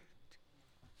on.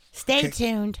 Stay Okay.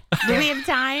 tuned. Do we have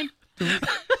time?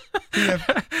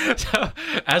 So,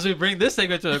 as we bring this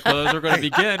segment to a close, we're going to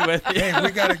begin with. Hey,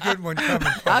 we got a good one coming.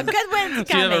 A Father. good one's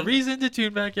So you have a coming. reason to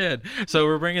tune back in. So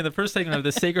we're bringing the first segment of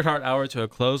the Sacred Heart Hour to a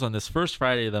close on this first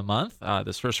Friday of the month,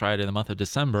 of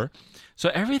December. So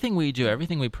everything we do,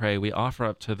 everything we pray, we offer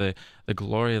up to the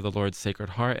glory of the Lord's Sacred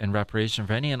Heart in reparation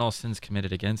for any and all sins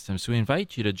committed against him. So we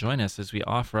invite you to join us as we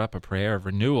offer up a prayer of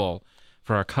renewal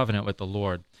for our covenant with the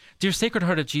Lord. Dear Sacred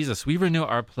Heart of Jesus, we renew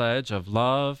our pledge of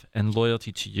love and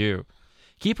loyalty to you.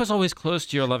 Keep us always close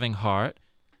to your loving heart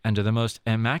and to the most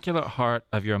immaculate heart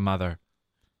of your mother.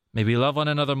 May we love one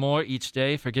another more each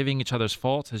day, forgiving each other's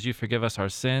faults as you forgive us our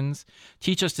sins.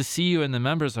 Teach us to see you in the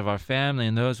members of our family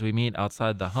and those we meet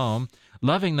outside the home,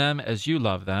 loving them as you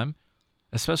love them,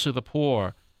 especially the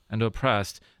poor and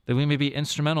oppressed, that we may be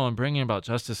instrumental in bringing about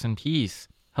justice and peace.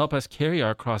 Help us carry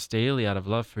our cross daily out of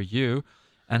love for you,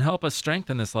 and help us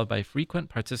strengthen this love by frequent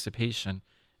participation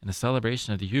in the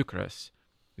celebration of the Eucharist.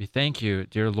 We thank you,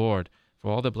 dear Lord, for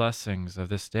all the blessings of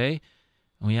this day,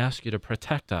 and we ask you to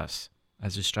protect us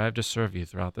as we strive to serve you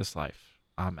throughout this life.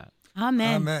 Amen.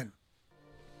 Amen. Amen.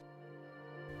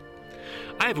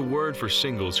 I have a word for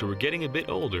singles who are getting a bit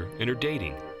older and are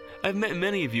dating. I've met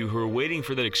many of you who are waiting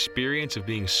for that experience of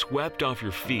being swept off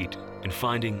your feet and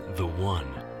finding the one.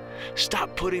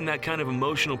 Stop putting that kind of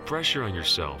emotional pressure on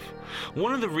yourself.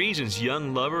 One of the reasons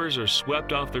young lovers are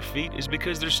swept off their feet is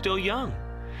because they're still young.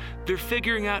 They're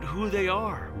figuring out who they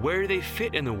are, where they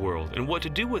fit in the world, and what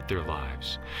to do with their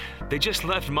lives. They just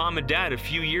left mom and dad a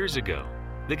few years ago.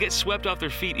 They get swept off their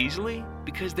feet easily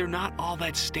because they're not all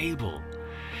that stable.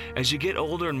 As you get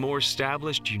older and more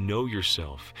established, you know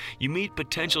yourself. You meet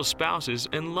potential spouses,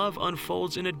 and love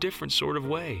unfolds in a different sort of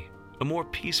way. A more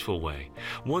peaceful way,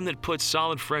 one that puts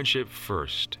solid friendship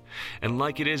first. And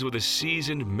like it is with a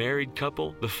seasoned married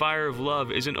couple, the fire of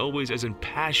love isn't always as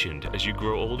impassioned as you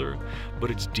grow older,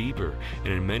 but it's deeper and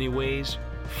in many ways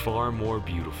far more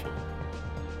beautiful.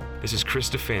 This is Chris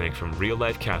Stefanik from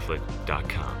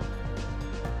reallifecatholic.com.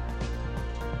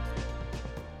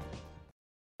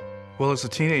 Well, as a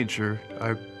teenager,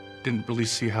 I didn't really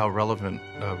see how relevant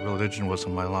religion was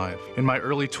in my life. In my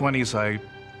early 20s, I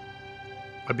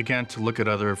began to look at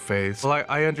other faiths. Well,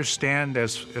 I understand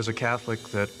as a Catholic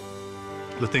that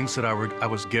the things that I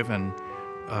was given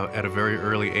at a very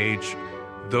early age,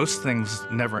 those things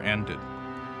never ended.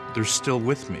 They're still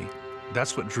with me.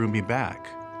 That's what drew me back.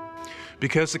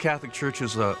 Because the Catholic Church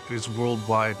is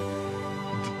worldwide,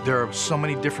 there are so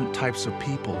many different types of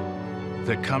people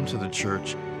that come to the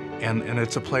church, and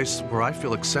it's a place where I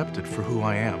feel accepted for who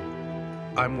I am.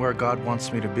 I'm where God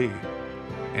wants me to be.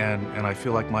 And I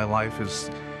feel like my life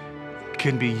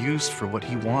can be used for what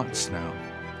he wants now.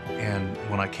 And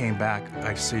when I came back,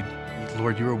 I said,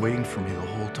 Lord, you were waiting for me the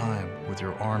whole time with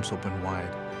your arms open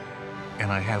wide,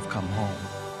 and I have come home.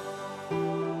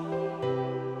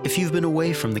 If you've been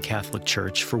away from the Catholic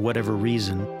Church for whatever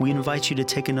reason, we invite you to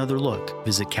take another look.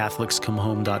 Visit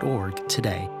CatholicsComeHome.org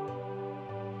today.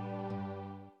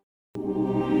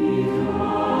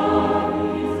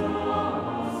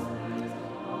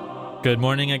 Good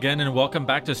morning again, and welcome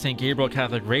back to St. Gabriel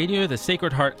Catholic Radio, the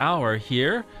Sacred Heart Hour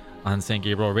here on St.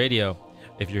 Gabriel Radio.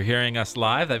 If you're hearing us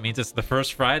live, that means it's the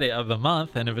first Friday of the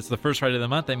month, and if it's the first Friday of the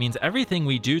month, that means everything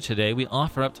we do today, we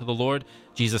offer up to the Lord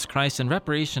Jesus Christ in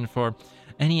reparation for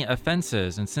any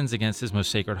offenses and sins against his most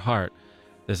sacred heart.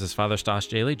 This is Father Stas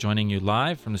Jaley joining you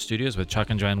live from the studios with Chuck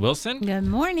and Joanne Wilson. Good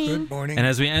morning. Good morning. And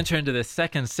as we enter into the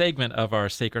second segment of our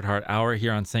Sacred Heart Hour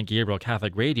here on St. Gabriel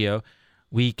Catholic Radio,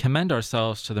 we commend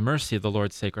ourselves to the mercy of the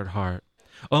Lord's Sacred Heart.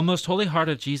 O most holy heart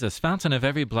of Jesus, fountain of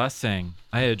every blessing,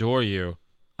 I adore you.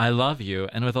 I love you,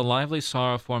 and with a lively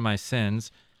sorrow for my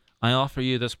sins, I offer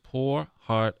you this poor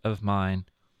heart of mine.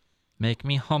 Make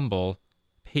me humble,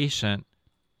 patient,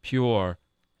 pure,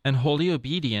 and wholly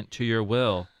obedient to your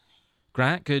will.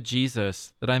 Grant, good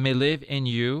Jesus, that I may live in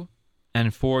you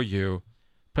and for you.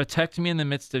 Protect me in the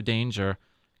midst of danger.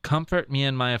 Comfort me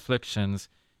in my afflictions.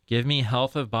 Give me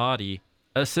health of body,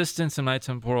 assistance in my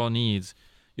temporal needs,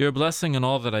 your blessing in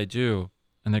all that I do,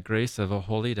 and the grace of a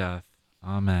holy death.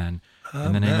 Amen.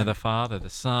 In the name of the Father, the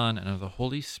Son, and of the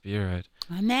Holy Spirit.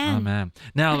 Amen. Amen.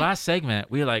 Now, last segment,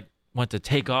 we went to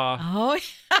take off, Oh,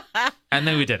 and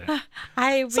then we didn't.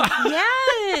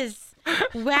 yes.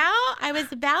 Well, I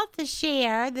was about to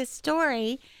share the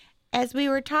story as we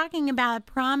were talking about a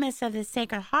promise of the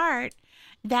Sacred Heart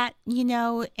that, in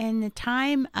the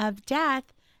time of death,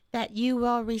 that you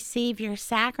will receive your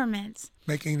sacraments.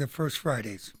 Making the first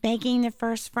Fridays.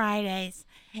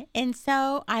 And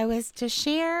so I was to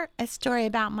share a story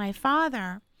about my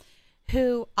father,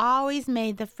 who always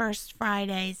made the first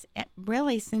Fridays,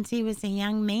 really since he was a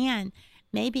young man,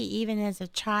 maybe even as a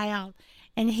child.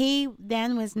 And he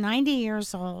then was 90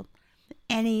 years old.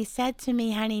 And he said to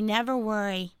me, honey, never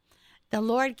worry. The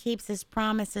Lord keeps his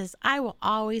promises. I will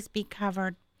always be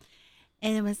covered.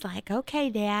 And it was like, okay,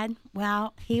 Dad.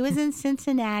 Well, he was in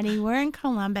Cincinnati. We're in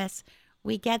Columbus.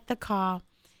 We get the call.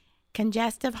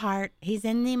 Congestive heart. He's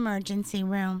in the emergency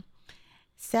room.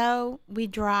 So we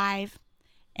drive,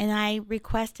 and I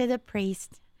requested a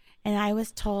priest. And I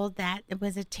was told that it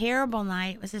was a terrible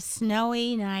night. It was a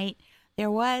snowy night.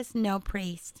 There was no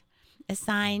priest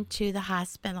assigned to the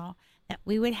hospital, that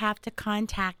we would have to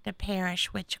contact a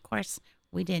parish, which, of course,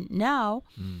 we didn't know,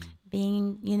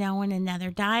 being, in another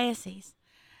diocese.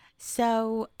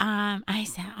 So I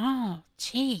said, oh,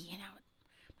 gee,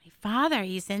 my father,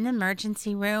 he's in the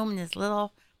emergency room in his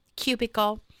little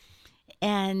cubicle.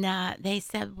 And they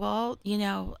said, well,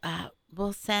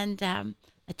 we'll send a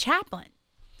chaplain.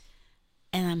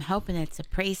 And I'm hoping it's a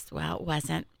priest. Well, it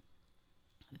wasn't.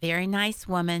 A very nice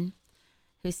woman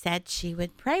who said she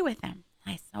would pray with him.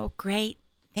 I said, oh, great.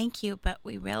 Thank you. But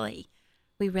we really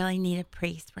need a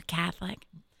priest. We're Catholic.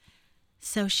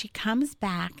 So she comes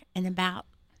back in about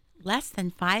less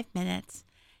than 5 minutes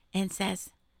and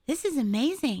says, this is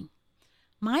amazing.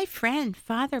 My friend,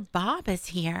 Father Bob, is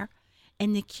here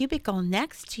in the cubicle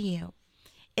next to you.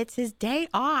 It's his day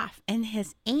off, and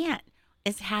his aunt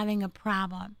is having a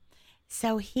problem.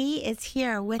 So he is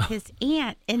here with his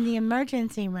aunt in the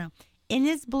emergency room, in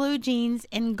his blue jeans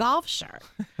and golf shirt.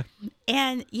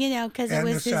 And, because it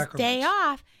was his day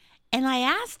off. And I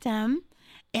asked him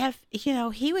if,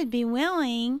 he would be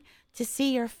willing to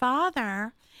see your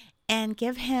father and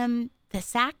give him the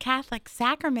Catholic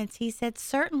sacraments. He said,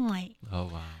 certainly. Oh,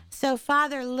 wow. So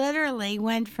Father literally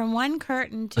went from one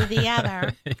curtain to the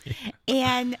other.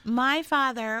 And my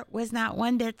father was not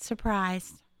one bit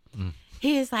surprised.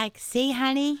 He was like, see,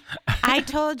 honey, I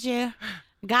told you,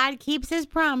 God keeps his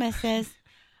promises.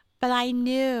 But I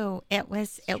knew it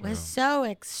was so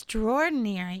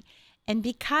extraordinary. And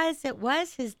because it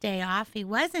was his day off, he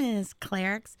wasn't in his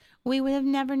clerics, we would have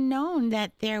never known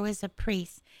that there was a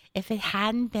priest if it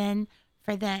hadn't been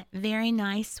for the very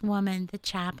nice woman, the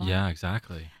chaplain. Yeah,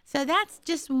 exactly. So that's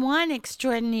just one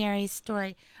extraordinary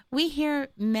story. We hear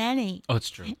many. Oh, it's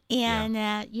true. And,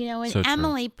 and So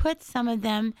Emily put some of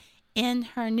them in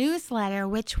her newsletter,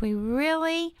 which we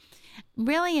really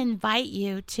invite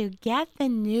you to get the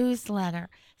newsletter.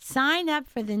 Sign up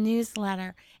for the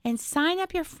newsletter and sign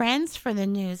up your friends for the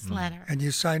newsletter. And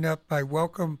you sign up by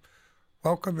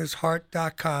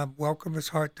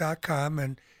welcomeisheart.com,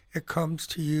 and it comes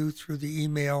to you through the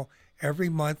email every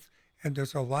month, and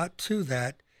there's a lot to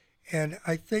that. And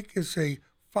I think as a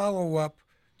follow-up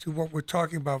to what we're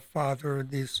talking about, Father, and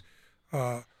these,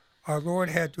 our Lord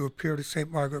had to appear to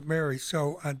St. Margaret Mary.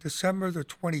 So on December the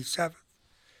 27th,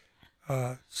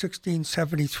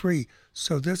 1673,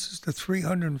 so this is the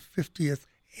 350th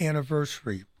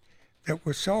anniversary that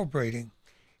we're celebrating.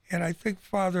 And I think,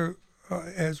 Father,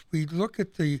 as we look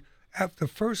at the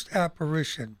first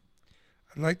apparition,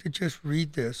 I'd like to just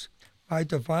read this. My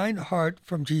divine heart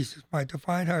from Jesus, my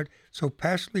divine heart, so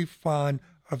passionately fond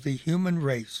of the human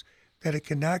race that it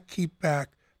cannot keep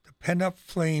back the pent-up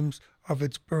flames of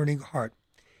its burning heart.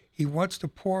 He wants to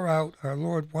pour out, our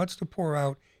Lord wants to pour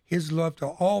out his love to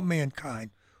all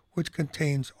mankind, which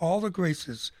contains all the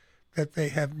graces that they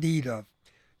have need of.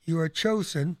 You are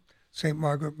chosen, St.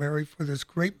 Margaret Mary, for this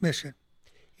great mission.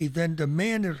 He then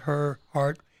demanded her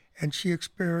heart, and she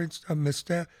experienced a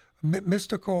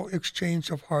mystical exchange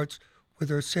of hearts with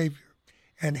her Savior.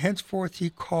 And henceforth he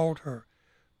called her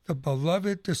the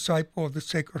beloved disciple of the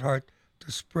Sacred Heart to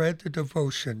spread the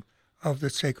devotion of the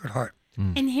Sacred Heart.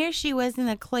 And here she was in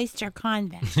a cloister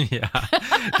convent. Yeah,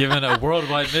 given a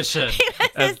worldwide mission,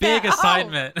 a big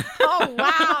assignment. Oh,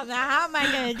 wow. Now how am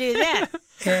I going to do this?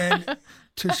 And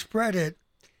to spread it,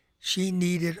 she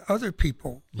needed other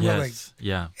people willing. Yes,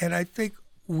 yeah. And I think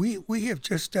we have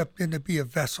just stepped in to be a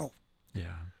vessel.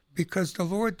 Yeah. Because the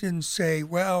Lord didn't say,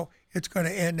 well, it's going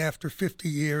to end after 50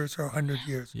 years or 100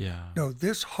 years. Yeah. No,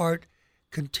 this heart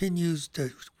continues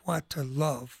to want to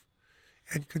love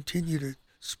and continue to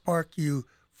spark you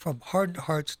from hardened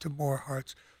hearts to more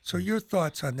hearts. So your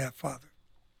thoughts on that, Father?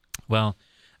 Well,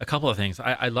 a couple of things.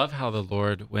 I love how the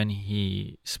Lord, when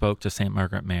he spoke to St.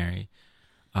 Margaret Mary,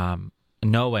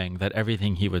 knowing that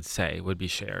everything he would say would be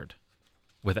shared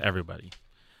with everybody.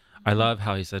 I love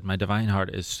how he said, my divine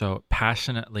heart is so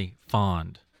passionately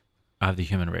fond of the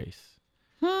human race.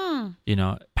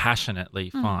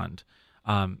 Passionately fond.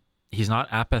 He's not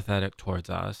apathetic towards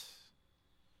us.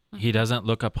 He doesn't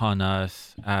look upon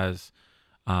us as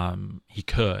he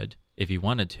could, if he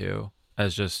wanted to,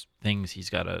 as just things he's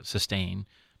got to sustain.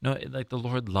 No, like the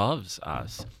Lord loves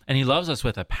us, and He loves us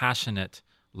with a passionate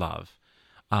love.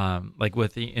 Like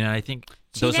with the, and I think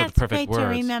those are the perfect great to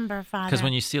words. remember, Father. Because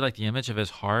when you see like the image of His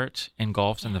heart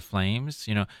engulfed in the flames,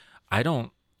 I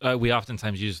don't. We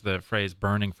oftentimes use the phrase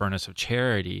 "burning furnace of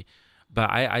charity," but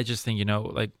I just think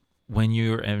like when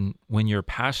you're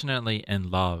passionately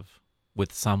in love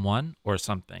with someone or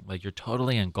something, like you're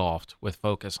totally engulfed with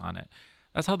focus on it.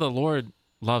 That's how the Lord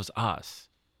loves us.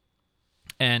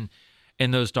 And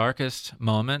in those darkest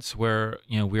moments where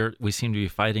we seem to be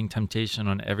fighting temptation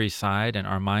on every side, and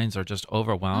our minds are just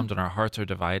overwhelmed and our hearts are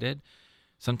divided,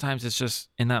 sometimes it's just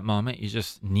in that moment you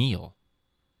just kneel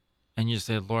and you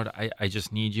say, Lord, I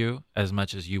just need you as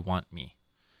much as you want me,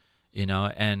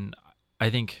 and I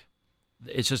think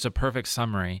it's just a perfect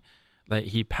summary that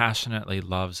He passionately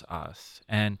loves us.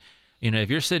 And if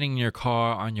you're sitting in your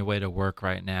car on your way to work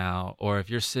right now, or if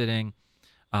you're sitting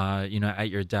at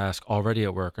your desk already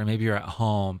at work, or maybe you're at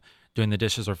home doing the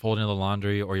dishes or folding the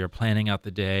laundry, or you're planning out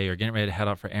the day or getting ready to head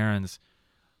out for errands,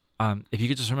 if you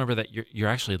could just remember that you're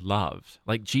actually loved.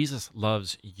 Like Jesus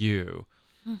loves you,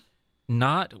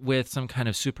 not with some kind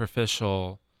of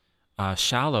superficial,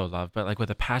 shallow love, but like with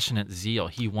a passionate zeal.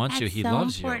 He wants you. He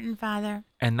loves you. That's so important, Father.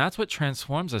 And that's what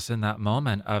transforms us in that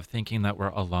moment of thinking that we're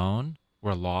alone,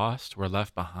 we're lost, we're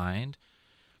left behind.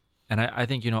 And I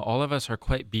think, all of us are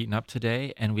quite beaten up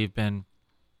today, and we've been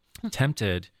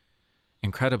tempted,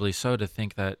 incredibly so, to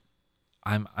think that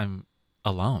I'm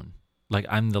alone. Like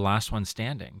I'm the last one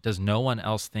standing. Does no one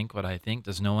else think what I think?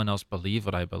 Does no one else believe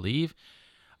what I believe?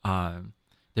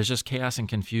 There's just chaos and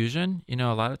confusion.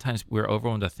 A lot of times we're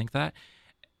overwhelmed to think that.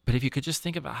 But if you could just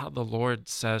think about how the Lord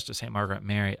says to St. Margaret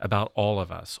Mary about all of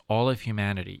us, all of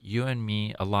humanity, you and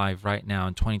me alive right now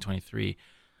in 2023,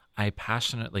 I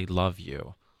passionately love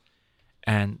you.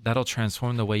 And that'll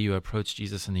transform the way you approach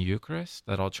Jesus in the Eucharist.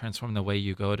 That'll transform the way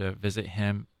you go to visit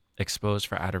Him exposed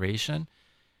for adoration.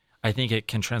 I think it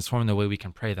can transform the way we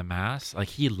can pray the Mass. Like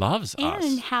He loves us.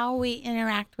 And how we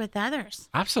interact with others.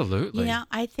 Absolutely.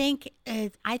 I think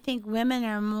women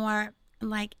are more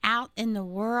like out in the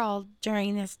world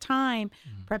during this time,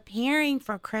 preparing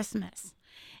for Christmas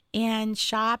and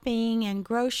shopping and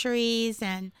groceries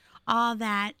and all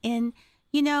that. And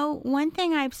one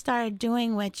thing I've started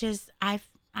doing, which is I've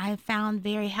found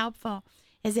very helpful,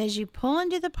 is as you pull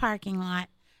into the parking lot,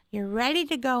 you're ready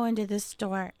to go into the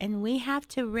store, and we have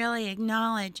to really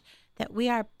acknowledge that we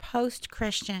are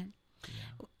post-Christian.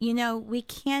 Yeah. We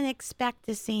can't expect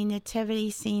to see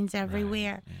nativity scenes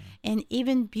everywhere, and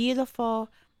even beautiful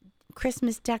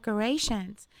Christmas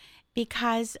decorations,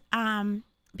 because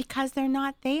they're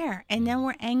not there, and then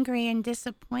we're angry and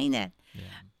disappointed. Yeah.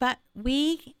 But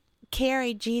we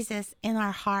carry Jesus in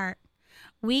our heart.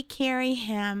 We carry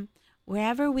Him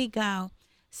wherever we go.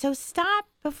 So stop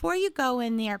before you go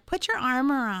in there. Put your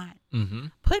armor on. Mm-hmm.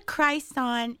 Put Christ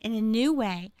on in a new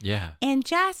way. Yeah. And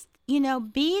just,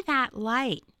 be that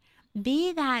light.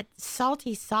 Be that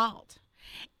salty salt.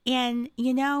 And,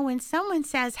 when someone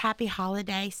says happy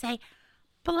holiday, say,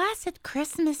 blessed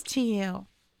Christmas to you.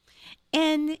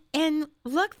 And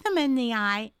look them in the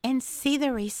eye and see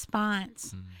the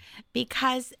response.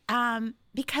 Because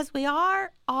we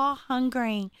are all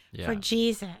hungering for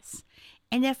Jesus.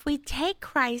 And if we take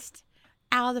Christ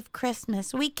out of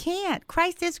Christmas, we can't.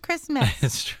 Christ is Christmas.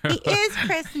 It's true. He is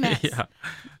Christmas. Yeah.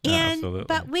 Absolutely.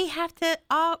 But we have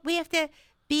to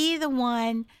be the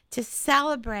one to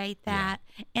celebrate that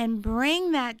and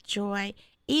bring that joy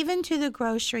even to the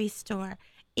grocery store,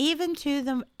 even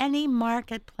to any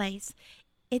marketplace.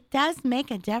 It does make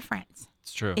a difference.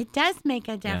 It's true. It does make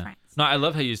a difference. Yeah. No, I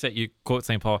love how you quote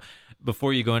St. Paul,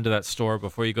 before you go into that store,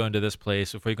 before you go into this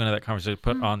place, before you go into that conversation,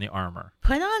 put on the armor.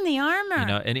 Put on the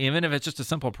armor. And even if it's just a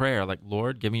simple prayer, like,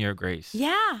 Lord, give me your grace.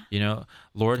 Yeah.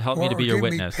 Lord, help me to be your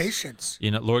witness. Give me patience.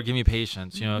 Lord, give me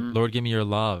patience. Lord, give me your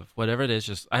love. Whatever it is,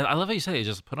 just, I love how you say it,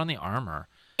 just put on the armor.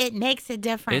 It makes a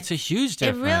difference. It's a huge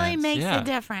difference. It really makes a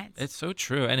difference. It's so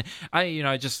true. And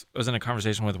I just was in a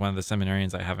conversation with one of the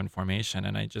seminarians I have in formation,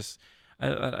 and I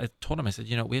told him, I said,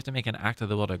 we have to make an act of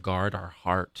the will to guard our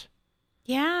heart.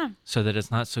 Yeah. So that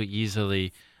it's not so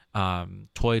easily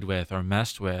toyed with or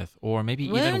messed with, or maybe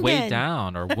even weighed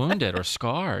down or wounded or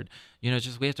scarred.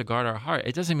 Just we have to guard our heart.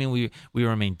 It doesn't mean we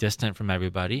remain distant from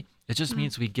everybody. It just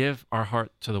means we give our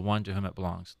heart to the one to whom it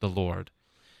belongs, the Lord.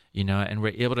 And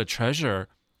we're able to treasure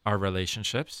our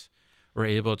relationships. We're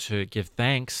able to give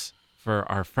thanks for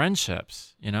our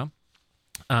friendships,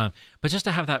 but just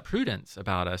to have that prudence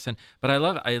about us. But I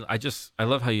love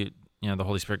how you, the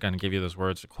Holy Spirit kind of gave you those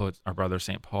words to quote our brother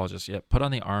St. Paul, put on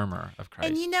the armor of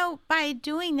Christ. And, by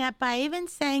doing that, by even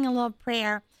saying a little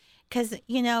prayer, because,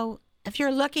 if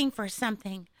you're looking for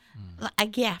something, a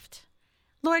gift.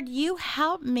 Lord, you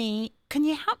help me. Can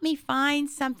you help me find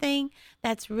something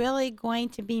that's really going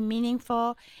to be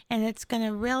meaningful and it's going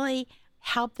to really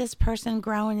help this person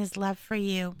grow in his love for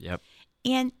you? Yep.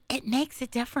 And it makes a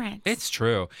difference. It's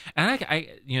true. And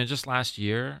I just last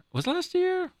year, was it last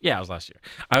year? Yeah, it was last year.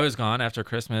 I was gone after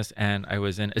Christmas and I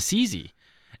was in Assisi.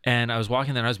 And I was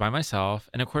walking there and I was by myself.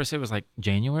 And of course, it was like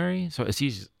January. So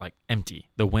Assisi's like empty.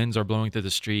 The winds are blowing through the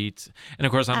streets. And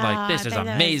of course, I'm like, this is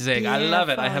amazing. I love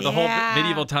it. I have the whole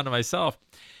medieval town to myself.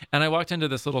 And I walked into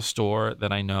this little store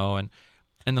that I know. And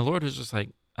the Lord was just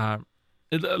like,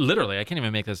 literally, I can't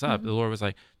even make this up. The Lord was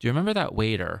like, do you remember that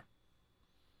waiter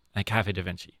at Cafe Da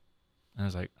Vinci? And I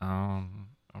was like,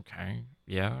 okay.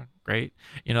 Yeah, great.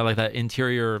 Like that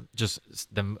interior,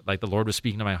 like the Lord was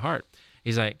speaking to my heart.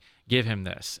 He's like, give him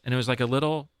this. And it was like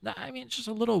just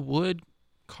a little wood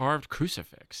carved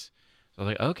crucifix. So I was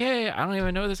like, okay, I don't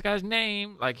even know this guy's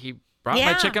name. Like he brought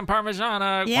my chicken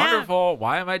parmigiana. Yeah. Wonderful.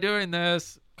 Why am I doing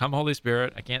this? Come Holy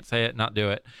Spirit. I can't say it, not do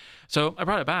it. So I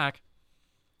brought it back.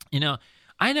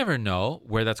 I never know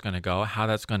where that's going to go, how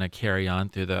that's going to carry on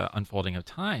through the unfolding of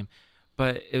time.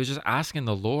 But it was just asking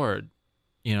the Lord,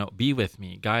 be with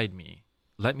me, guide me,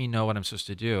 let me know what I'm supposed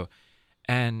to do.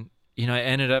 And, it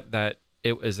ended up that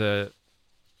it was a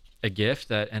gift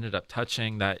that ended up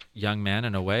touching that young man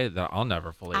in a way that I'll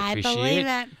never fully appreciate. I believe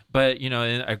it. But,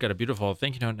 and I've got a beautiful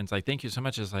thank you note, and it's like, thank you so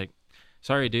much. It's like,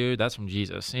 sorry, dude, that's from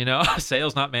Jesus.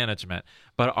 Sales, not management.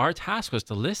 But our task was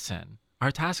to listen.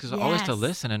 Our task is always to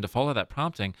listen and to follow that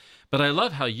prompting. But I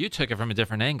love how you took it from a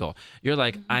different angle. You're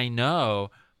like, I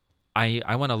know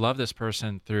I want to love this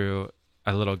person through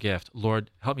a little gift.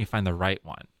 Lord, help me find the right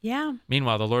one. Yeah.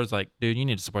 Meanwhile, the Lord's like, dude, you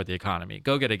need to support the economy.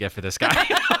 Go get a gift for this guy.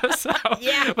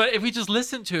 But if we just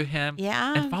listen to him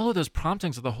and follow those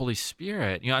promptings of the Holy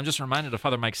Spirit, I'm just reminded of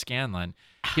Father Mike Scanlon.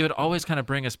 He would always kind of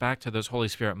bring us back to those Holy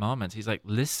Spirit moments. He's like,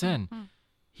 listen.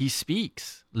 He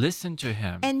speaks. Listen to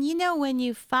him. And when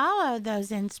you follow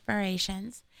those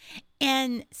inspirations,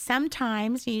 and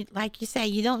sometimes, like you say,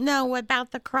 you don't know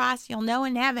about the cross, you'll know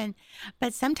in heaven,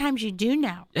 but sometimes you do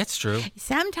know. It's true.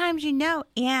 Sometimes you know,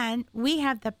 and we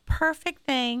have the perfect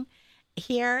thing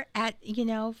here at,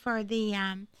 for the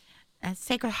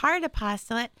Sacred Heart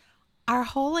Apostolate, our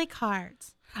holy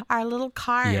cards. Our little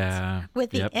cards with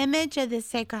the image of the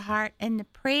Sacred Heart and the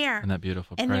prayer. And that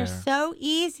beautiful prayer. And they're so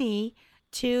easy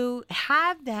to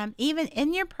have them even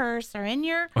in your purse or in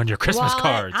your Christmas wallet,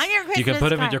 cards. On your Christmas you can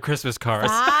put them in your Christmas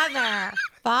cards.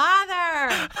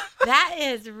 Father, that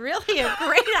is really a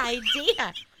great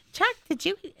idea. Chuck,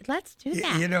 let's do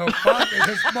that.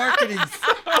 Father, his marketing,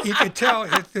 you can tell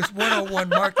this 101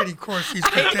 marketing course he's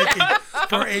been taking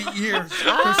for 8 years.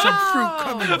 There's some fruit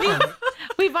coming from it.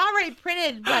 We've already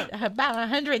printed, about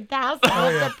 100,000. We'll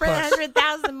have to print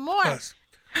 100,000 more. Plus.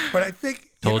 But I think...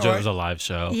 Told you it was a live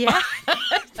show. Yeah.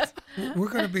 We're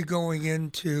going to be going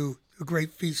into the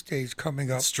great feast days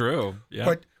coming up. It's true. Yeah.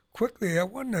 But quickly, I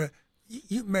want to...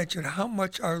 You mentioned how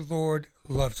much our Lord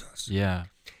loves us. Yeah.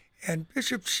 And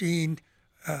Bishop Sheen,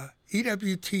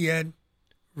 EWTN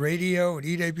radio and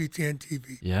EWTN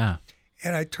TV. Yeah.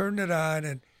 And I turned it on,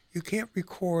 and you can't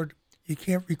record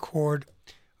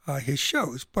his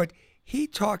shows, but he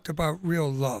talked about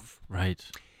real love. Right.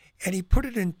 And he put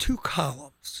it in 2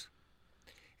 columns.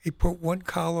 He put one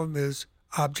column as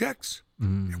objects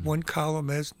and one column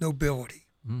as nobility.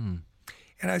 And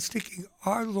I was thinking,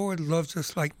 our Lord loves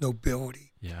us like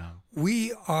nobility. Yeah.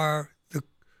 We are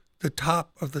the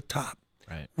top of the top.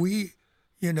 Right. We,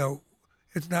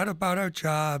 it's not about our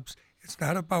jobs. It's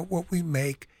not about what we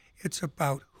make. It's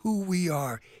about who we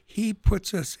are. He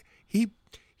puts us, he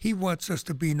wants us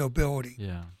to be nobility.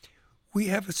 Yeah. We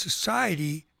have a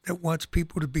society that wants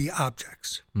people to be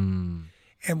objects.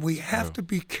 And we have to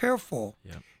be careful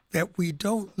that we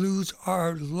don't lose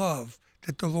our love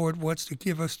that the Lord wants to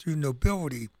give us through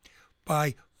nobility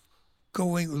by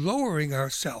lowering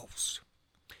ourselves.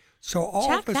 So all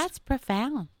Chuck, of us, that's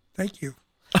profound. Thank you.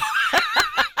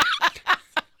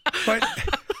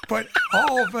 but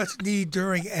all of us need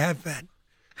during Advent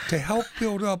to help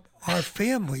build up our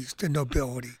families to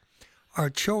nobility,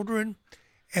 our children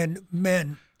and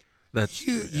men.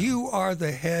 You are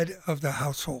the head of the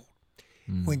household.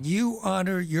 When you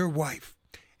honor your wife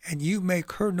and you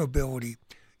make her nobility,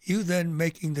 you then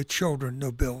making the children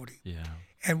nobility. Yeah.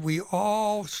 And we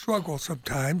all struggle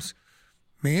sometimes,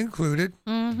 me included,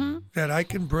 that I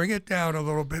can bring it down a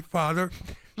little bit, Father,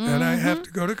 that I have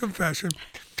to go to confession.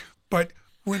 But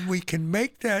when we can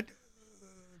make that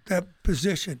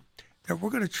position, that we're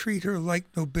going to treat her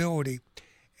like nobility,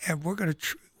 and we're going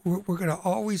to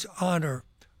always honor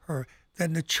her,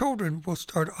 then the children will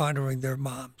start honoring their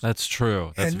moms. That's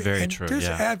true. That's very and true. This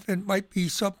Yeah. Advent might be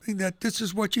something that this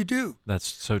is what you do. That's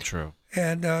so true.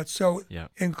 And so, Yeah.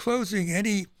 in closing,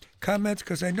 any comments?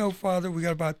 Because I know, Father, we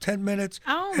got about 10 minutes.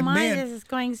 Oh, and my, man, this is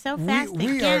going so fast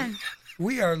we again.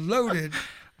 are loaded.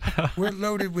 We're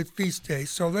loaded with feast days.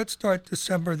 So let's start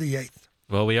December the 8th.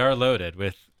 Well, we are loaded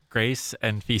with grace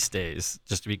and feast days,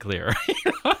 just to be clear.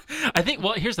 I think,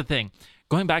 well, here's the thing.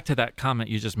 Going back to that comment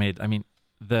you just made, I mean,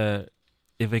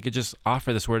 if I could just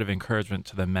offer this word of encouragement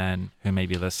to the men who may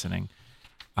be listening,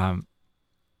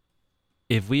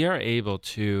 if we are able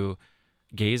to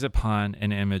gaze upon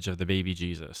an image of the baby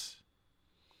Jesus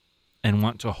and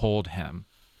want to hold him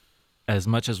as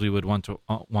much as we would want to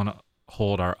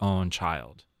hold our own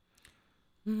child,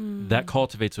 that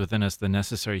cultivates within us the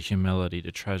necessary humility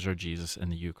to treasure Jesus in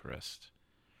the Eucharist,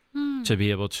 to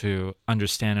be able to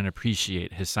understand and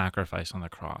appreciate his sacrifice on the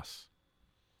cross.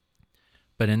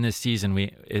 But in this season,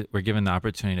 we're given the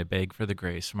opportunity to beg for the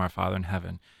grace from our Father in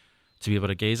heaven to be able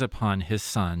to gaze upon his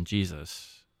son,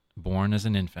 Jesus, born as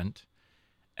an infant,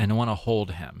 and want to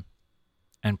hold him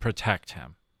and protect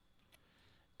him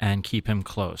and keep him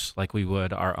close like we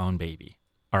would our own baby,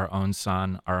 our own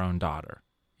son, our own daughter,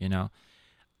 you know?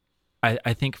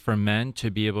 I think for men to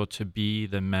be able to be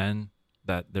the men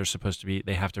that they're supposed to be,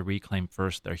 they have to reclaim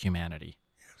first their humanity.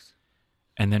 Yes.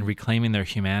 And then reclaiming their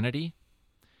humanity,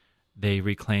 they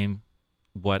reclaim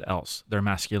what else? Their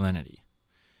masculinity.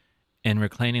 In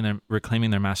reclaiming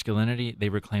their masculinity, they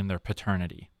reclaim their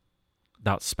paternity.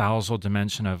 That spousal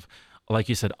dimension of, like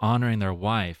you said, honoring their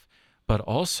wife, but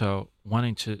also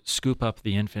wanting to scoop up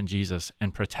the infant Jesus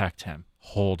and protect him,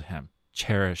 hold him,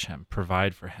 cherish him,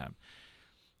 provide for him.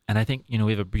 And I think, we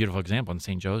have a beautiful example in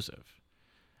St. Joseph,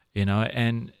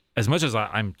 and as much as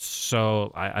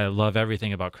I love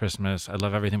everything about Christmas, I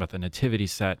love everything about the nativity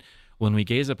set. When we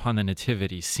gaze upon the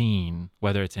nativity scene,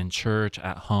 whether it's in church,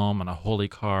 at home, on a holy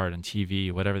card, on TV,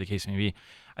 whatever the case may be,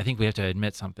 I think we have to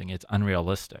admit something. It's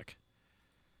unrealistic.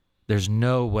 There's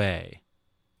no way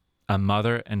a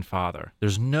mother and father,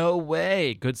 there's no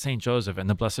way good St. Joseph and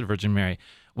the Blessed Virgin Mary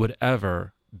would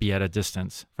ever be at a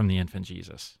distance from the infant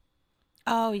Jesus.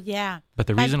 Oh, yeah. But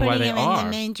the reason why they him are, in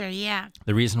the manger, yeah.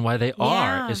 the reason why they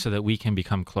Yeah. are is so that we can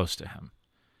become close to him.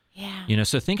 Yeah.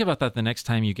 So think about that the next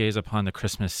time you gaze upon the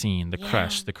Christmas scene, the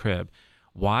creche, the crib.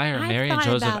 Why are I've Mary and thought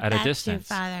Joseph about at a that too, distance?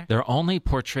 Father. They're only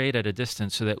portrayed at a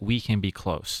distance so that we can be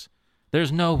close.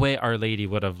 There's no way Our Lady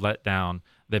would have let down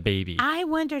the baby. I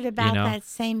wondered about that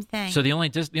same thing. So the only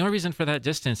reason for that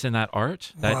distance in that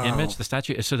art, that Wow. image, the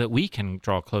statue, is so that we can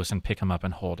draw close and pick him up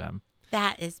and hold him.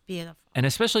 That is beautiful. And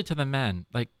especially to the men,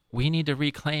 we need to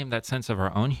reclaim that sense of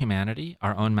our own humanity,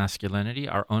 our own masculinity,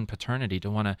 our own paternity, to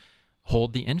want to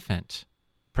hold the infant,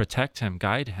 protect him,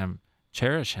 guide him,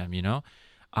 cherish him,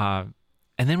 And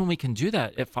then when we can do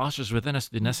that, it fosters within us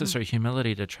the necessary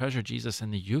humility to treasure Jesus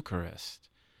in the Eucharist,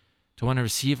 to want to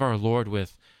receive our Lord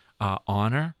with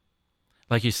honor.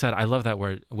 Like you said, I love that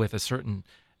word, with a certain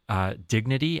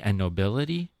dignity and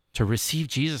nobility, to receive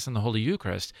Jesus in the Holy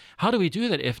Eucharist. How do we do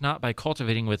that if not by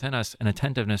cultivating within us an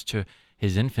attentiveness to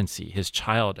his infancy, his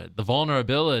childhood, the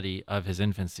vulnerability of his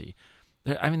infancy?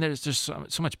 There's just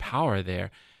so much power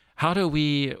there. How do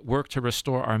we work to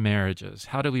restore our marriages?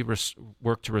 How do we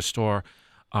work to restore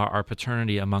our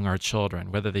paternity among our children,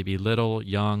 whether they be little,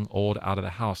 young, old, out of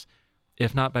the house,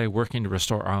 if not by working to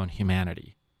restore our own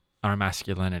humanity, our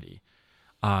masculinity?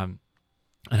 And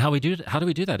how do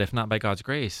we do that if not by God's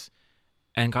grace?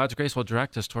 And God's grace will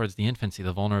direct us towards the infancy,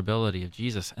 the vulnerability of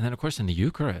Jesus. And then, of course, in the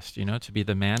Eucharist, to be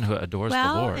the man who adores the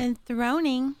Lord. Well,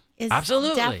 enthroning is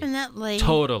Absolutely. definitely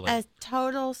Totally. a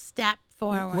total step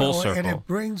forward. Full circle. And it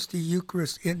brings the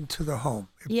Eucharist into the home.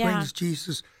 It Yeah. brings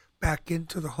Jesus back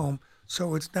into the home.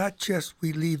 So it's not just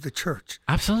we leave the church.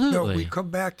 Absolutely. No, we come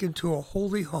back into a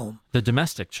holy home, The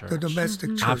domestic church. the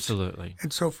domestic church. Absolutely.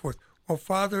 And so forth. Well,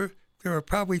 Father, there are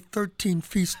probably 13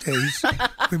 feast days.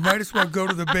 We might as well go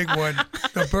to the big one,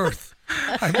 the birth.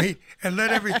 And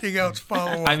let everything else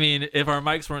follow up. If our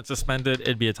mics weren't suspended,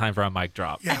 it'd be a time for a mic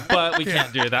drop. Yeah. But we Yeah.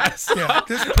 can't do that. So. Yeah,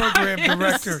 this program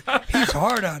director, he's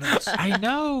hard on us. I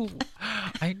know.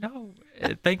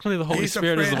 Thankfully, the Holy He's a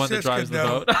Spirit is the one that drives the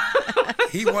Franciscan,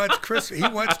 boat. He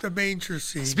wants the manger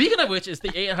scene. Speaking of which, it's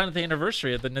the 800th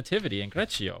anniversary of the Nativity in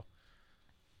Greccio.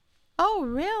 Oh,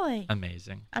 really?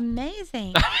 Amazing.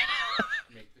 Amazing.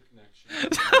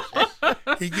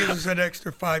 He gives us an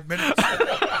extra 5 minutes.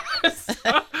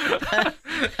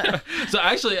 So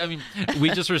actually, we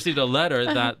just received a letter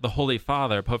that the Holy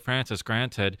Father, Pope Francis,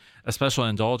 granted a special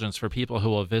indulgence for people who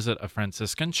will visit a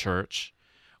Franciscan church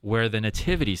where the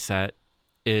nativity set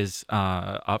is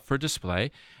up for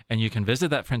display, and you can visit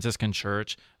that Franciscan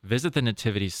church, visit the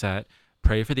nativity set,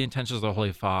 pray for the intentions of the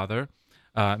Holy Father,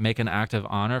 make an act of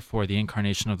honor for the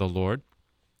incarnation of the Lord.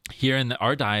 Here in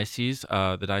our diocese,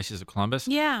 the Diocese of Columbus,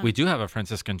 we do have a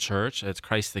Franciscan church. It's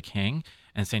Christ the King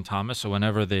and St. Thomas. So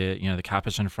whenever the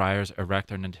Capuchin friars erect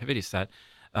their nativity set,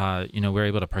 we're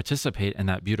able to participate in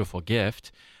that beautiful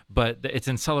gift. But it's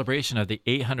in celebration of the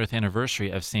 800th anniversary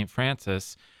of St.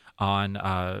 Francis on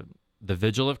the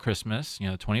Vigil of Christmas,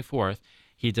 the 24th.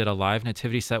 He did a live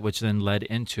nativity set, which then led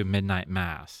into Midnight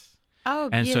Mass. Oh,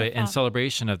 and beautiful. so in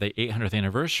celebration of the 800th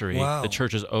anniversary, the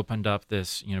church has opened up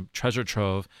this, treasure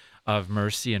trove of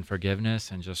mercy and forgiveness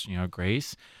and just,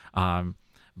 grace for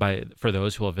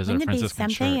those who will visit Wouldn't a Franciscan it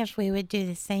be something church. if we would do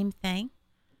the same thing?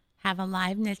 Have a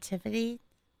live nativity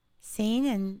scene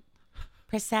and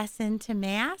process into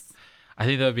Mass? I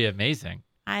think that would be amazing.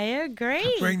 I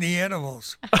agree. Bring the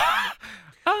animals.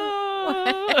 All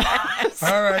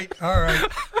right.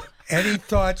 Any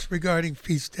thoughts regarding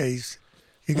feast days?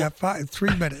 You got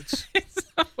 3 minutes.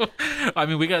 I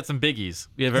mean, we got some biggies.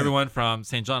 We have everyone from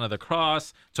St. John of the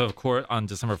Cross to, of course, on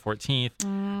December 14th.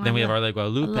 Then we have Our Lady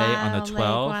Guadalupe on the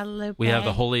 12th. We have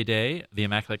the Holy Day, the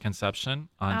Immaculate Conception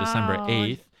on December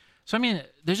 8th. So, I mean,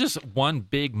 there's just one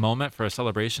big moment for a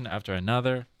celebration after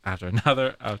another, after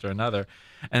another, after another.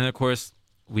 And, of course,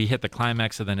 we hit the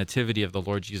climax of the Nativity of the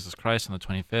Lord Jesus Christ on the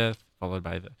 25th, followed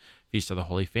by the Feast of the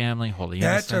Holy Family, Holy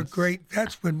Innocents.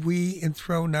 That's when we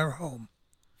enthrone our home.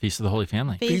 Feast of the Holy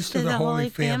Family. Feast of the Holy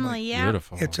Family, yeah.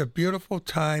 Beautiful. It's a beautiful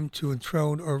time to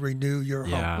enthrone or renew your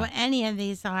home. Well, any of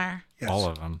these are. Yes. All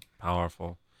of them.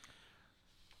 Powerful.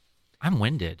 I'm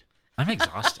winded. I'm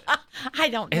exhausted. I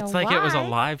don't know It's like why. it was a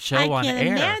live show on air. I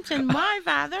can't imagine why,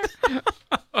 Father.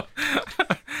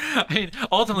 I mean,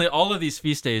 ultimately, all of these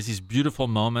feast days, these beautiful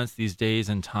moments, these days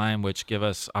and time, which give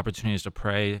us opportunities to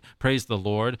praise the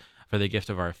Lord for the gift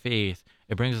of our faith,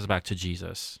 it brings us back to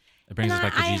Jesus. It brings us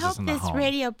back to Jesus in the home. I hope this home.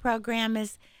 radio program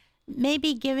is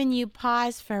maybe giving you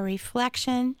pause for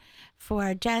reflection,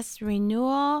 for just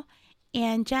renewal,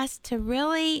 and just to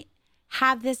really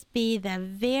have this be the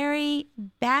very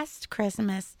best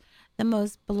Christmas, the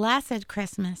most blessed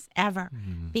Christmas ever,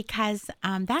 because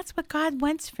that's what God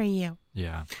wants for you.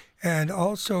 Yeah. And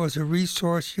also as a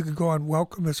resource, you can go on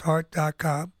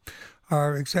welcomehisheart.com.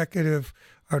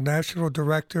 Our national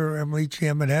director, Emily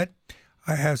Giaminette,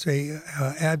 has a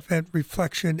Advent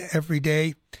reflection every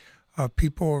day.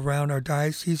 People around our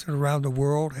diocese and around the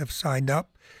world have signed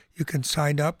up. You can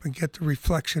sign up and get the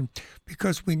reflection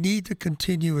because we need to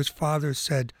continue, as Father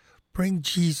said, bring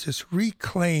Jesus,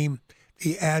 reclaim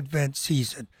the Advent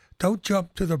season. Don't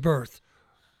jump to the birth.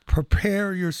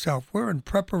 Prepare yourself. We're in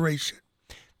preparation.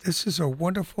 This is a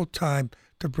wonderful time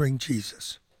to bring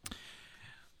Jesus.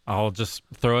 I'll just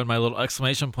throw in my little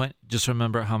exclamation point. Just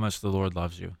remember how much the Lord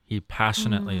loves you. He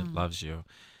passionately loves you.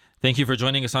 Thank you for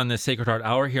joining us on this Sacred Heart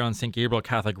Hour here on St. Gabriel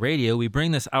Catholic Radio. We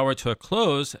bring this hour to a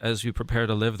close as we prepare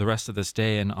to live the rest of this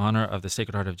day in honor of the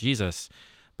Sacred Heart of Jesus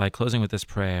by closing with this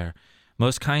prayer.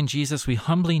 Most kind Jesus, we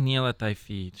humbly kneel at thy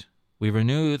feet. We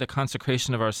renew the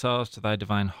consecration of ourselves to thy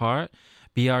divine heart.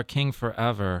 Be our King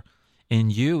forever. In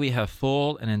you we have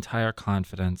full and entire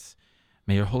confidence.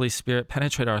 May your Holy Spirit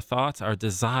penetrate our thoughts, our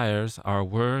desires, our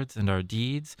words, and our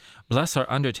deeds. Bless our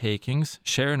undertakings,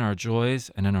 share in our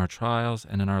joys and in our trials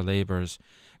and in our labors.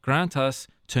 Grant us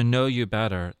to know you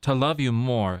better, to love you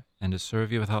more, and to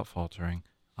serve you without faltering.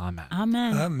 Amen.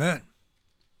 Amen. Amen.